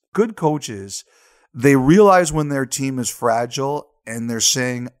is good coaches, they realize when their team is fragile and they're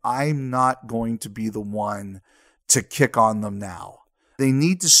saying, I'm not going to be the one to kick on them now. They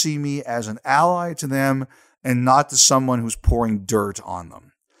need to see me as an ally to them and not to someone who's pouring dirt on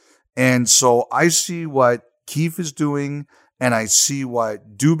them. And so I see what Keefe is doing, and I see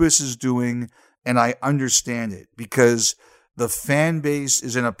what Dubas is doing, and I understand it because the fan base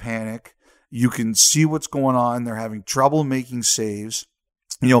is in a panic. You can see what's going on. They're having trouble making saves.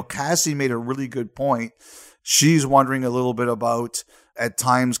 Cassie made a really good point. She's wondering a little bit about, at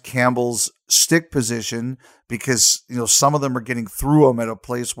times, Campbell's stick position because, some of them are getting through him at a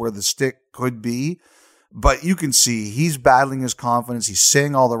place where the stick could be. But you can see he's battling his confidence. He's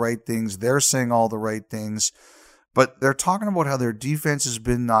saying all the right things. They're saying all the right things. But they're talking about how their defense has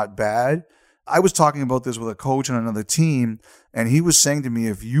been not bad. I was talking about this with a coach on another team, and he was saying to me,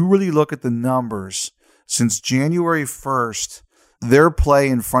 if you really look at the numbers, since January 1st, their play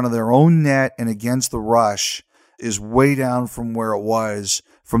in front of their own net and against the rush is way down from where it was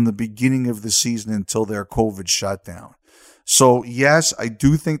from the beginning of the season until their COVID shutdown. So, yes, I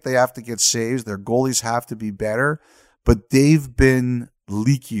do think they have to get saves. Their goalies have to be better, but they've been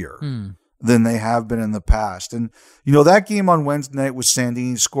leakier than they have been in the past. And, that game on Wednesday night with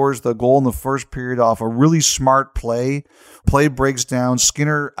Sandini scores the goal in the first period off a really smart play. Play breaks down.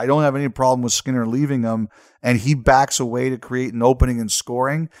 Skinner, I don't have any problem with Skinner leaving him, and he backs away to create an opening and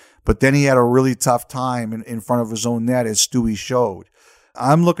scoring. But then he had a really tough time in front of his own net, as Stewie showed.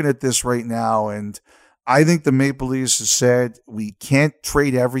 I'm looking at this right now, and I think the Maple Leafs have said we can't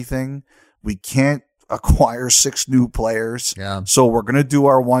trade everything. We can't acquire 6 new players. Yeah. So we're going to do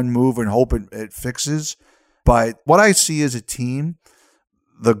our one move and hope it fixes. But what I see as a team,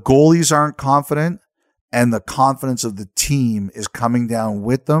 the goalies aren't confident, and the confidence of the team is coming down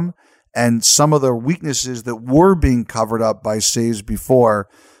with them. And some of the weaknesses that were being covered up by saves before,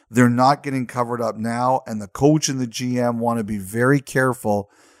 they're not getting covered up now. And the coach and the GM want to be very careful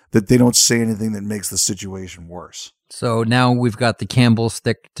that they don't say anything that makes the situation worse. So now we've got the Campbell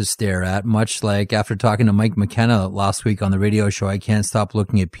stick to stare at, much like after talking to Mike McKenna last week on the radio show, I can't stop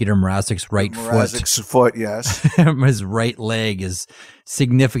looking at Peter Mrazek's right foot. Mrazek's foot, yes. His right leg is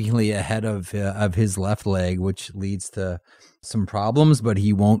significantly ahead of his left leg, which leads to some problems, but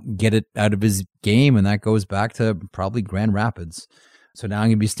he won't get it out of his game, and that goes back to probably Grand Rapids. So now I'm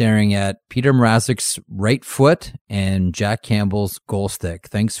going to be staring at Peter Mrazek's right foot and Jack Campbell's goal stick.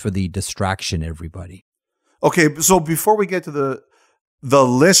 Thanks for the distraction, everybody. Okay, so before we get to the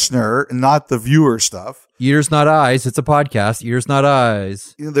listener, not the viewer stuff. Ears, not eyes. It's a podcast. Ears, not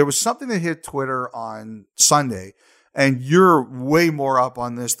eyes. There was something that hit Twitter on Sunday, and you're way more up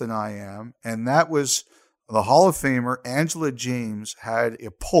on this than I am, and that was the Hall of Famer Angela James had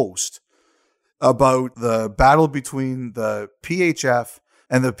a post about the battle between the PHF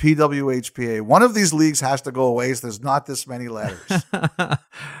and the PWHPA. One of these leagues has to go away, so there's not this many letters.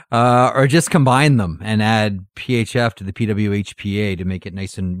 Or just combine them and add PHF to the PWHPA to make it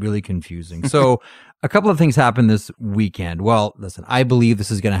nice and really confusing. So a couple of things happened this weekend. Well, listen, I believe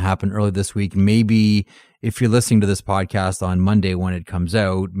this is going to happen early this week. Maybe if you're listening to this podcast on Monday when it comes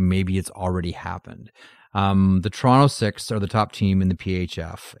out, maybe it's already happened. The Toronto Six are the top team in the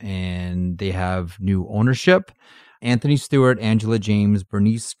PHF, and they have new ownership. Anthony Stewart, Angela James,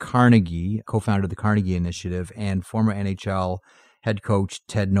 Bernice Carnegie, co-founder of the Carnegie Initiative, and former NHL head coach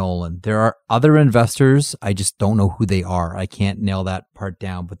Ted Nolan. There are other investors. I just don't know who they are. I can't nail that part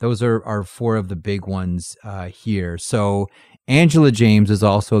down, but those are 4 of the big ones here. So Angela James is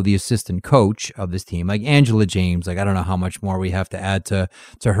also the assistant coach of this team. Like Angela James, I don't know how much more we have to add to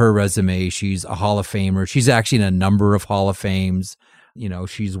her resume. She's a Hall of Famer. She's actually in a number of Hall of Fames.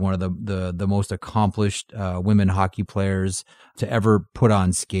 She's one of the most accomplished women hockey players to ever put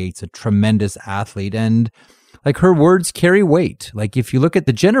on skates, a tremendous athlete. And like her words carry weight. Like if you look at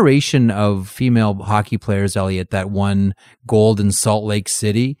the generation of female hockey players, Elliot, that won gold in Salt Lake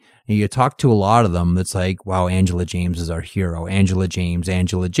City, and you talk to a lot of them, that's like, wow, Angela James is our hero. Angela James,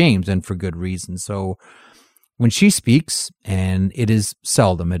 and for good reason. So when she speaks, and it is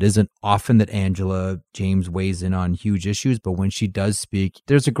seldom, it isn't often that Angela James weighs in on huge issues, but when she does speak,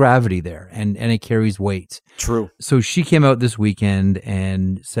 there's a gravity there, and it carries weight. True. So she came out this weekend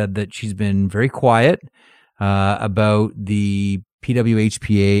and said that she's been very quiet about the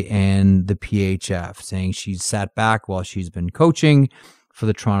PWHPA and the PHF, saying she's sat back while she's been coaching for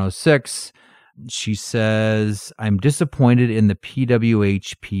the Toronto Six. She says, I'm disappointed in the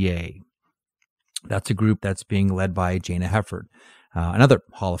PWHPA. That's a group that's being led by Jana Hefford, another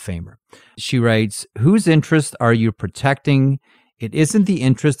Hall of Famer. She writes, whose interest are you protecting? It isn't the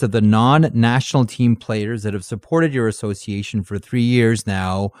interest of the non-national team players that have supported your association for 3 years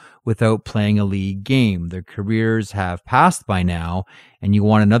now without playing a league game. Their careers have passed by now, and you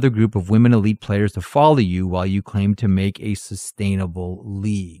want another group of women elite players to follow you while you claim to make a sustainable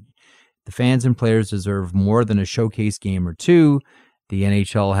league. The fans and players deserve more than a showcase game or 2. The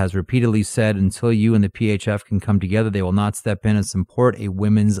NHL has repeatedly said until you and the PHF can come together, they will not step in and support a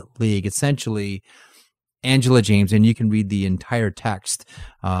women's league. Essentially, Angela James, and you can read the entire text.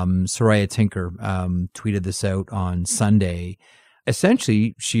 Soraya Tinker tweeted this out on Sunday.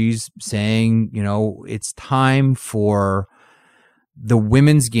 Essentially, she's saying, it's time for the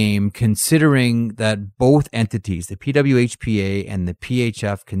women's game, considering that both entities, the PWHPA and the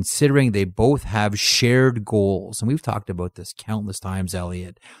PHF, considering they both have shared goals. And we've talked about this countless times,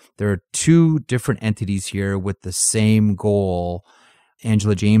 Elliot. There are 2 different entities here with the same goal.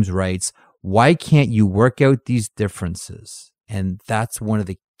 Angela James writes, why can't you work out these differences? And that's one of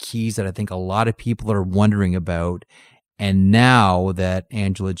the keys that I think a lot of people are wondering about. And now that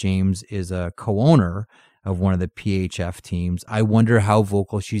Angela James is a co-owner of one of the PHF teams, I wonder how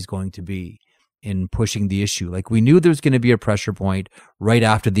vocal she's going to be in pushing the issue. Like, we knew there was going to be a pressure point right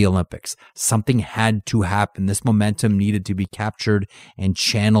after the Olympics. Something had to happen. This momentum needed to be captured and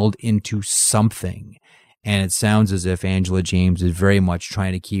channeled into something. And it sounds as if Angela James is very much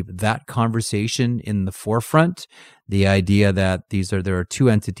trying to keep that conversation in the forefront. The idea that there are two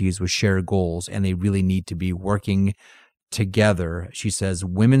entities with shared goals and they really need to be working together. She says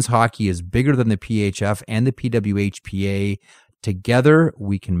women's hockey is bigger than the PHF and the PWHPA. Together,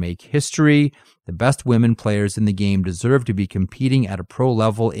 we can make history. The best women players in the game deserve to be competing at a pro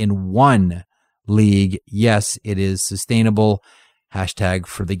level in one league. Yes, it is sustainable.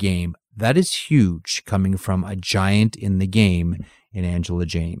 #for the game. That is huge, coming from a giant in the game in Angela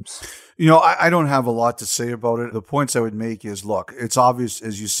James. I don't have a lot to say about it. The points I would make is, look, it's obvious,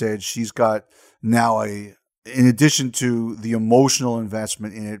 as you said, she's got now in addition to the emotional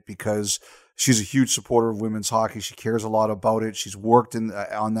investment in it, because she's a huge supporter of women's hockey. She cares a lot about it. She's worked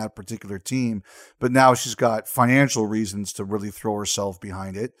on that particular team, but now she's got financial reasons to really throw herself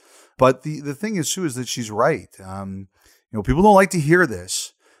behind it. But the thing is, too, is that she's right. People don't like to hear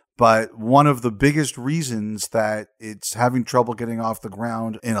this, but one of the biggest reasons that it's having trouble getting off the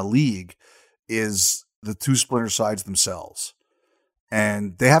ground in a league is the two splinter sides themselves.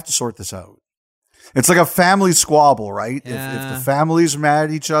 And they have to sort this out. It's like a family squabble, right? Yeah. If the families are mad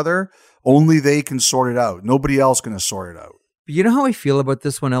at each other, only they can sort it out. Nobody else going to sort it out. You know how I feel about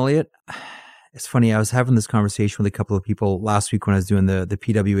this one, Elliot? It's funny. I was having this conversation with a couple of people last week when I was doing the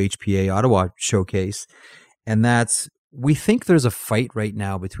PWHPA Ottawa showcase. And that's, we think there's a fight right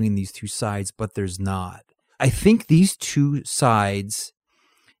now between these two sides, but there's not. I think these two sides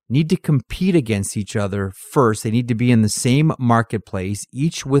need to compete against each other first. They need to be in the same marketplace,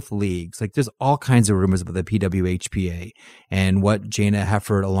 each with leagues. Like, there's all kinds of rumors about the PWHPA and what Jana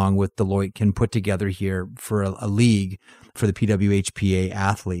Hefford along with Deloitte can put together here for a league for the PWHPA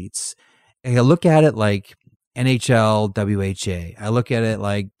athletes. And I look at it like NHL, WHA. I look at it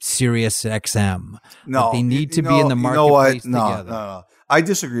like Sirius XM. No, like, they need to be in the marketplace together. No. I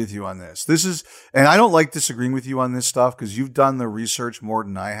disagree with you on this. And I don't like disagreeing with you on this stuff because you've done the research more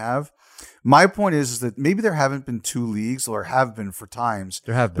than I have. My point is that maybe there haven't been two leagues, or have been for times.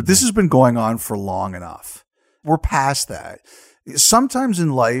 There have been. But this has been going on for long enough. We're past that. Sometimes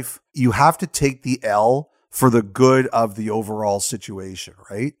in life, you have to take the L for the good of the overall situation,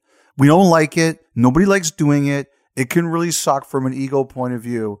 right? We don't like it. Nobody likes doing it. It can really suck from an ego point of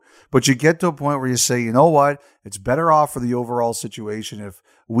view, but you get to a point where you say, you know what? It's better off for the overall situation if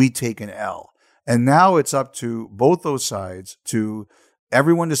we take an L. And now it's up to both those sides, to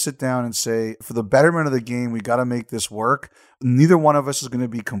everyone to sit down and say, for the betterment of the game, we got to make this work. Neither one of us is going to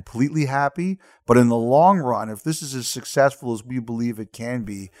be completely happy, but in the long run, if this is as successful as we believe it can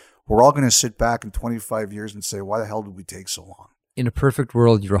be, we're all going to sit back in 25 years and say, why the hell did we take so long? In a perfect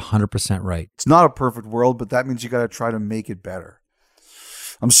world, you're 100% right. It's not a perfect world, but that means you got to try to make it better.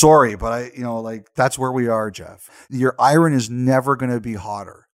 I'm sorry, but that's where we are, Jeff. Your iron is never going to be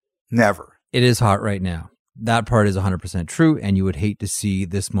hotter. Never. It is hot right now. That part is 100% true, and you would hate to see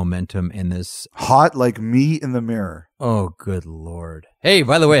this momentum in this. Hot like me in the mirror. Oh, good Lord. Hey,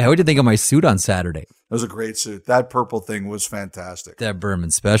 by the way, how would you think of my suit on Saturday? That was a great suit. That purple thing was fantastic. That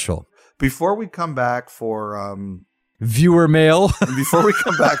Berman special. Before we come back for... viewer mail. Before we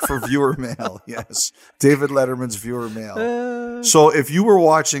come back for viewer mail, yes. David Letterman's viewer mail. So if you were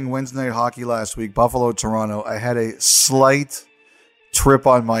watching Wednesday Night Hockey last week, Buffalo-Toronto, I had a slight trip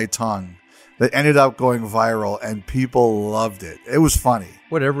on my tongue that ended up going viral, and people loved it. It was funny.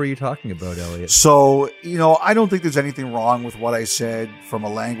 Whatever are you talking about, Elliot? So, I don't think there's anything wrong with what I said from a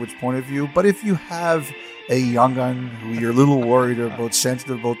language point of view, but if you have a young un who you're a little worried about,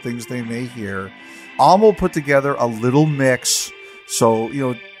 sensitive about things they may hear, Amo put together a little mix, so,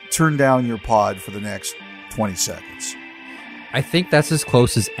 turn down your pod for the next 20 seconds. I think that's as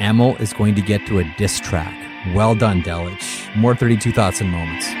close as Amo is going to get to a diss track. Well done, Delich. More 32 Thoughts in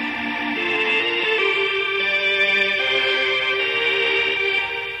moments.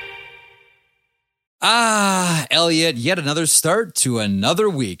 Elliot, yet another start to another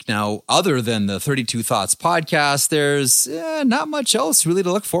week. Now, other than the 32 Thoughts podcast, there's not much else really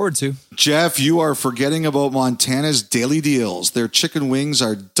to look forward to. Jeff, you are forgetting about Montana's Daily Deals. Their chicken wings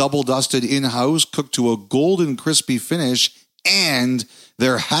are double dusted in-house, cooked to a golden crispy finish And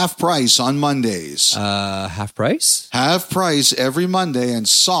they're half price on Mondays. Half price? Half price every Monday and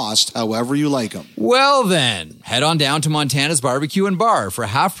sauced however you like them. Well then, head on down to Montana's Barbecue and Bar for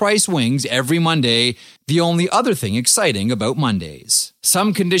half price wings every Monday. The only other thing exciting about Mondays.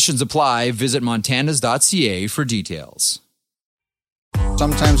 Some conditions apply. Visit montanas.ca for details.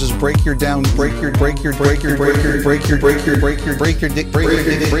 Sometimes just break your dick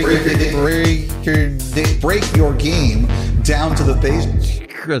game down to the base.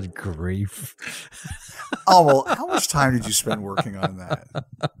 Good grief. Oh, well, how much time did you spend working on that?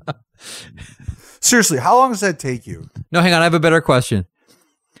 Seriously, how long does that take you? No, hang on. I have a better question.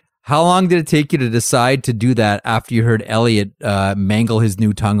 How long did it take you to decide to do that after you heard Elliot mangle his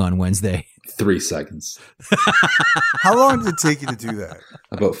new tongue on Wednesday? 3 seconds. How long did it take you to do that?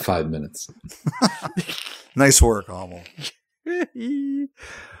 About 5 minutes. Nice work, Amel.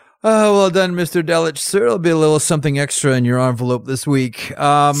 Oh, well done, Mr. Delich. Sir, there'll be a little something extra in your envelope this week.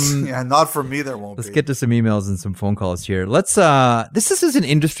 Yeah, not for me, there won't Let's be. get to some emails and some phone calls here. This is an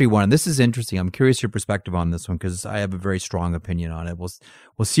industry one. This is interesting. I'm curious your perspective on this one because I have a very strong opinion on it.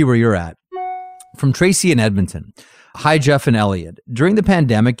 We'll see where you're at. From Tracy in Edmonton. Hi, Jeff and Elliot. During the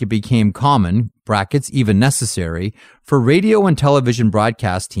pandemic, it became common, brackets even necessary, for radio and television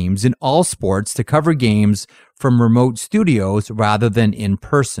broadcast teams in all sports to cover games from remote studios rather than in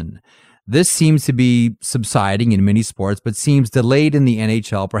person. This seems to be subsiding in many sports, but seems delayed in the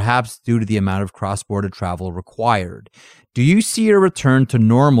NHL, perhaps due to the amount of cross-border travel required. Do you see a return to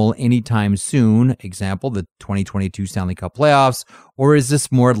normal anytime soon? Example, the 2022 Stanley Cup playoffs, or is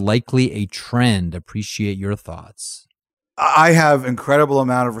this more likely a trend? Appreciate your thoughts. I have incredible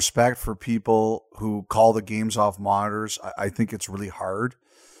amount of respect for people who call the games off monitors. I think it's really hard.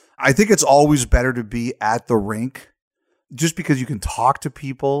 I think it's always better to be at the rink just because you can talk to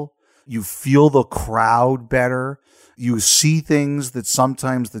people. You feel the crowd better. You see things that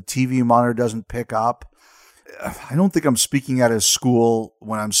sometimes the TV monitor doesn't pick up. I don't think I'm speaking out of school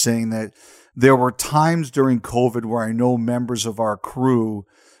when I'm saying that there were times during COVID where I know members of our crew,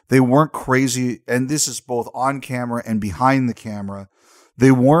 they weren't crazy, and this is both on camera and behind the camera.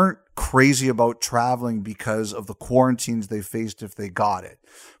 They weren't crazy about traveling because of the quarantines they faced if they got it.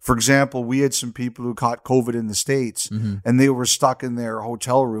 For example, we had some people who caught COVID in the States, and they were stuck in their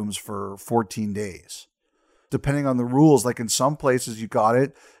hotel rooms for 14 days. Depending on the rules, like in some places you got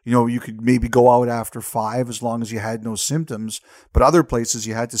it, you could maybe go out after 5 as long as you had no symptoms. But other places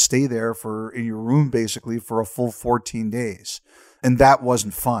you had to stay there in your room basically for a full 14 days. And that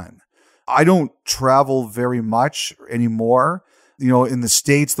wasn't fun. I don't travel very much anymore. In the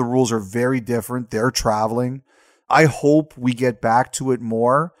States, the rules are very different. They're traveling. I hope we get back to it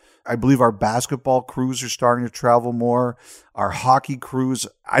more. I believe our basketball crews are starting to travel more. Our hockey crews,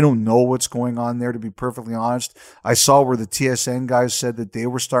 I don't know what's going on there, to be perfectly honest. I saw where the TSN guys said that they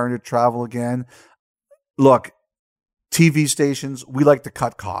were starting to travel again. Look, TV stations, we like to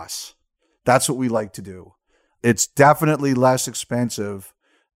cut costs. That's what we like to do. It's definitely less expensive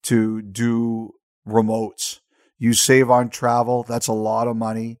to do remotes. You save on travel, that's a lot of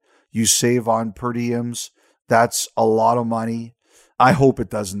money. You save on per diems, that's a lot of money. I hope it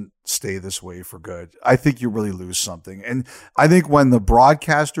doesn't stay this way for good. I think you really lose something. And I think when the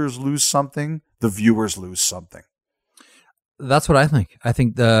broadcasters lose something, the viewers lose something. That's what I think. I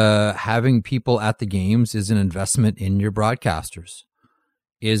think having people at the games is an investment in your broadcasters,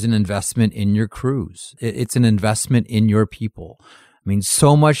 is an investment in your crews. It's an investment in your people. I mean,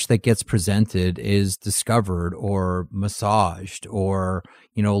 so much that gets presented is discovered or massaged or,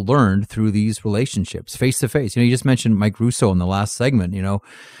 learned through these relationships face to face. You just mentioned Mike Russo in the last segment.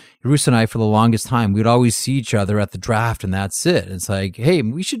 Russo and I, for the longest time, we'd always see each other at the draft and that's it. It's like, hey,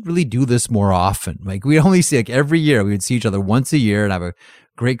 we should really do this more often. Like we'd only see every year, we would see each other once a year and have a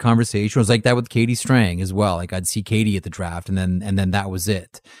great conversation. It was like that with Katie Strang as well. Like I'd see Katie at the draft and then that was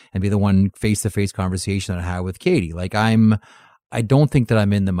it. And be the one face-to-face conversation that I had with Katie. Like I don't think that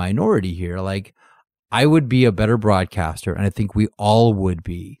I'm in the minority here. Like I would be a better broadcaster, and I think we all would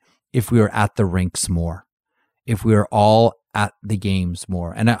be if we were at the rinks more, if we were all at the games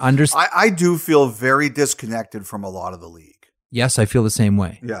more. And I understand. I do feel very disconnected from a lot of the league. Yes, I feel the same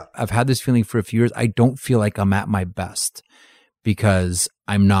way. Yeah. I've had this feeling for a few years. I don't feel like I'm at my best because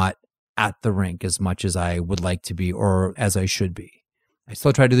I'm not at the rink as much as I would like to be or as I should be. I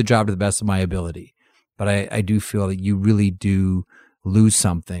still try to do the job to the best of my ability. But I do feel that you really do lose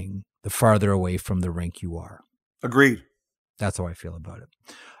something the farther away from the rink you are. Agreed. That's how I feel about it.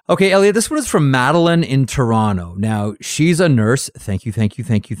 Okay, Elliot, this one is from Madeline in Toronto. Now, she's a nurse. Thank you.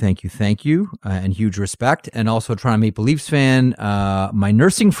 And huge respect. And also a Toronto Maple Leafs fan. My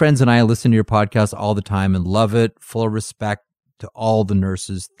nursing friends and I listen to your podcast all the time and love it. Full of respect to all the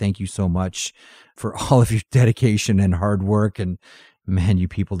nurses. Thank you so much for all of your dedication and hard work. And man, you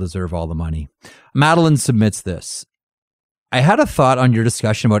people deserve all the money. Madeline submits this. I had a thought on your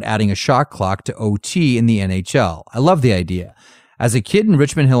discussion about adding a shot clock to OT in the NHL. I love the idea. As a kid in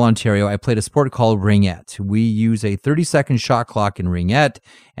Richmond Hill, Ontario, I played a sport called ringette. We use a 30-second shot clock in ringette,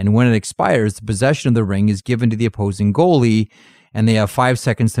 and when it expires, the possession of the ring is given to the opposing goalie, and they have 5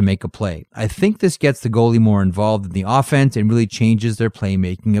 seconds to make a play. I think this gets the goalie more involved in the offense and really changes their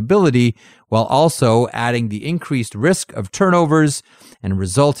playmaking ability, while also adding the increased risk of turnovers and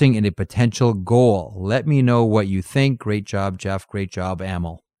resulting in a potential goal. Let me know what you think. Great job, Jeff. Great job,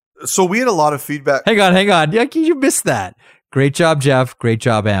 Amel. So we had a lot of feedback. Hang on. Yeah, you missed that. Great job, Jeff. Great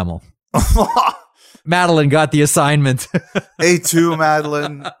job, Amel. Madeline got the assignment. A2,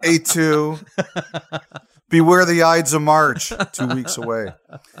 Madeline. A2. Beware the Ides of March. 2 weeks away.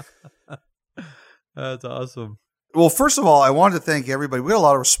 That's awesome. Well, first of all, I wanted to thank everybody. We had a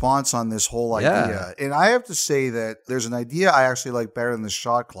lot of response on this whole idea. And I have to say that there's an idea I actually like better than the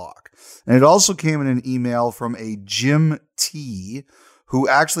shot clock. And it also came in an email from a Jim T, who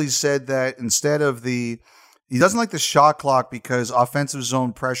actually said that instead of he doesn't like the shot clock because offensive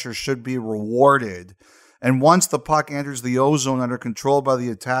zone pressure should be rewarded. And once the puck enters the O zone under control by the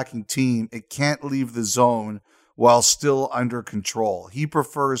attacking team, it can't leave the zone while still under control. He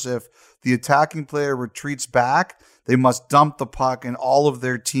prefers if the attacking player retreats back, they must dump the puck and all of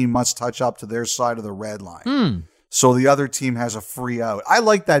their team must touch up to their side of the red line. So the other team has a free out. I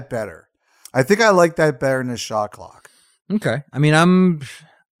like that better. I think I like that better than the shot clock. Okay. I mean,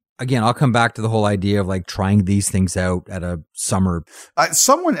 Again, I'll come back to the whole idea of like trying these things out at a summer.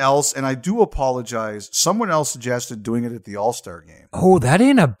 Someone else, and I do apologize, someone else suggested doing it at the All-Star game. Oh, that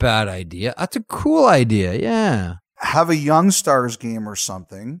ain't a bad idea. That's a cool idea. Yeah. Have a Young Stars game or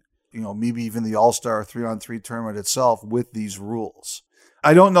something, maybe even the All-Star 3-on-3 tournament itself with these rules.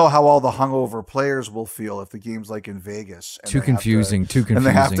 I don't know how all the hungover players will feel if the game's like in Vegas. Too confusing. And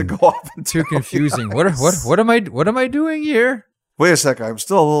they have to go up and too confusing. What am I doing here? Wait a second. I'm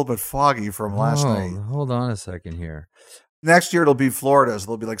still a little bit foggy from last night. Hold on a second here. Next year, it'll be Florida. So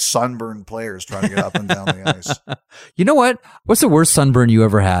there'll be like sunburned players trying to get up and down the ice. You know what? What's the worst sunburn you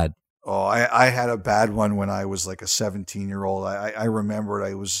ever had? Oh, I had a bad one when I was like a 17-year-old. I remember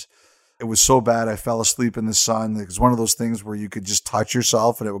it. It was so bad I fell asleep in the sun. It was one of those things where you could just touch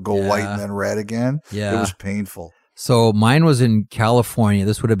yourself and it would go white and then red again. Yeah. It was painful. So mine was in California.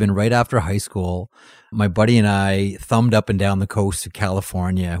 This would have been right after high school. My buddy and I thumbed up and down the coast of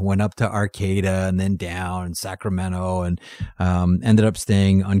California, went up to Arcata and then down Sacramento, and ended up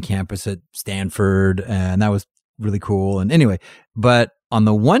staying on campus at Stanford. And that was really cool. And anyway, but on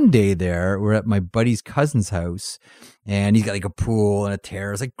the one day there, we're at my buddy's cousin's house, and he's got like a pool and a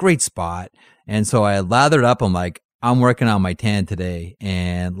terrace, like great spot. And so I lathered up. I'm like, I'm working on my tan today,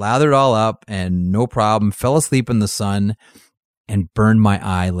 and lathered all up and no problem. Fell asleep in the sun and burned my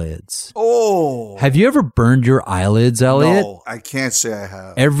eyelids. Oh. Have you ever burned your eyelids, Elliot? No, I can't say I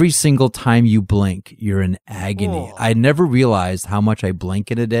have. Every single time you blink, you're in agony. Oh. I never realized how much I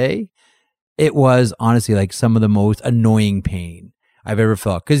blink in a day. It was honestly like some of the most annoying pain I've ever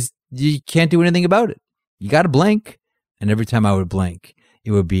felt because you can't do anything about it. You got to blink. And every time I would blink,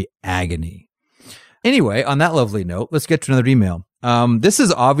 it would be agony. Anyway, on that lovely note, let's get to another email. This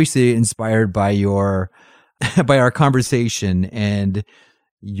is obviously inspired by by our conversation and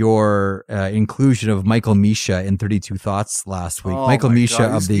your inclusion of Michael Misha in 32 Thoughts last week. Oh Michael Misha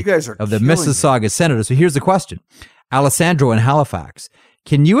God, of you guys are the killing Mississauga Senator. So here's the question. Alessandro in Halifax.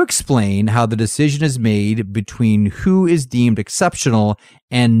 Can you explain how the decision is made between who is deemed exceptional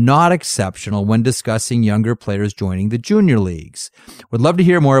and not exceptional when discussing younger players joining the junior leagues? Would love to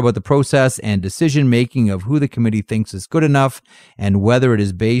hear more about the process and decision-making of who the committee thinks is good enough and whether it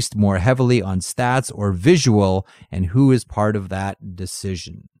is based more heavily on stats or visual, and who is part of that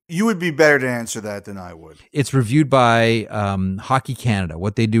decision. You would be better to answer that than I would. It's reviewed by Hockey Canada.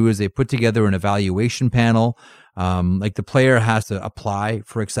 What they do is they put together an evaluation panel. Like the player has to apply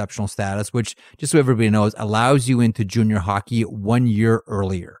for exceptional status, which, just so everybody knows, allows you into junior hockey 1 year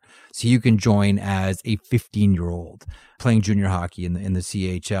earlier. So you can join as a 15-year-old playing junior hockey in the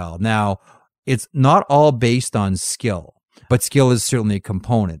CHL. Now, it's not all based on skill, but skill is certainly a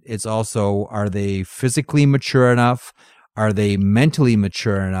component. It's also, are they physically mature enough? Are they mentally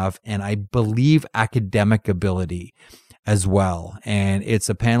mature enough? And I believe academic ability as well. And it's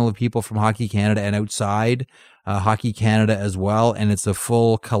a panel of people from Hockey Canada and outside Hockey Canada as well. And it's a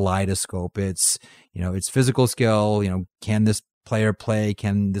full kaleidoscope. It's, it's physical skill. Can this player play?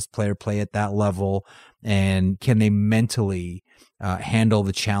 Can this player play at that level? And can they mentally handle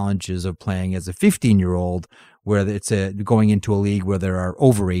the challenges of playing as a 15-year-old, where it's going into a league where there are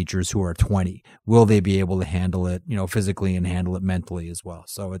overagers who are 20? Will they be able to handle it, physically and handle it mentally as well?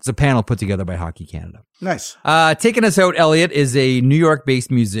 So it's a panel put together by Hockey Canada. Nice. Taking us out, Elliot, is a New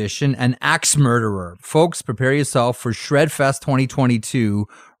York-based musician, an axe murderer. Folks, prepare yourself for Shredfest 2022.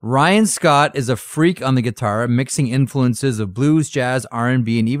 Ryan Scott is a freak on the guitar, mixing influences of blues, jazz,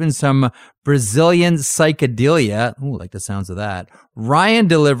 R&B, and even some Brazilian psychedelia. Ooh, like the sounds of that. Ryan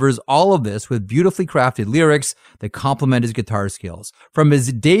delivers all of this with beautifully crafted lyrics that complement his guitar skills. From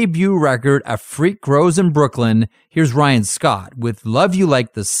his debut record, A Freak Grows in Brooklyn, here's Ryan Scott with Love You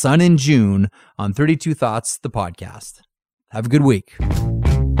Like the Sun in June on 32 Thoughts, the podcast. Have a good week.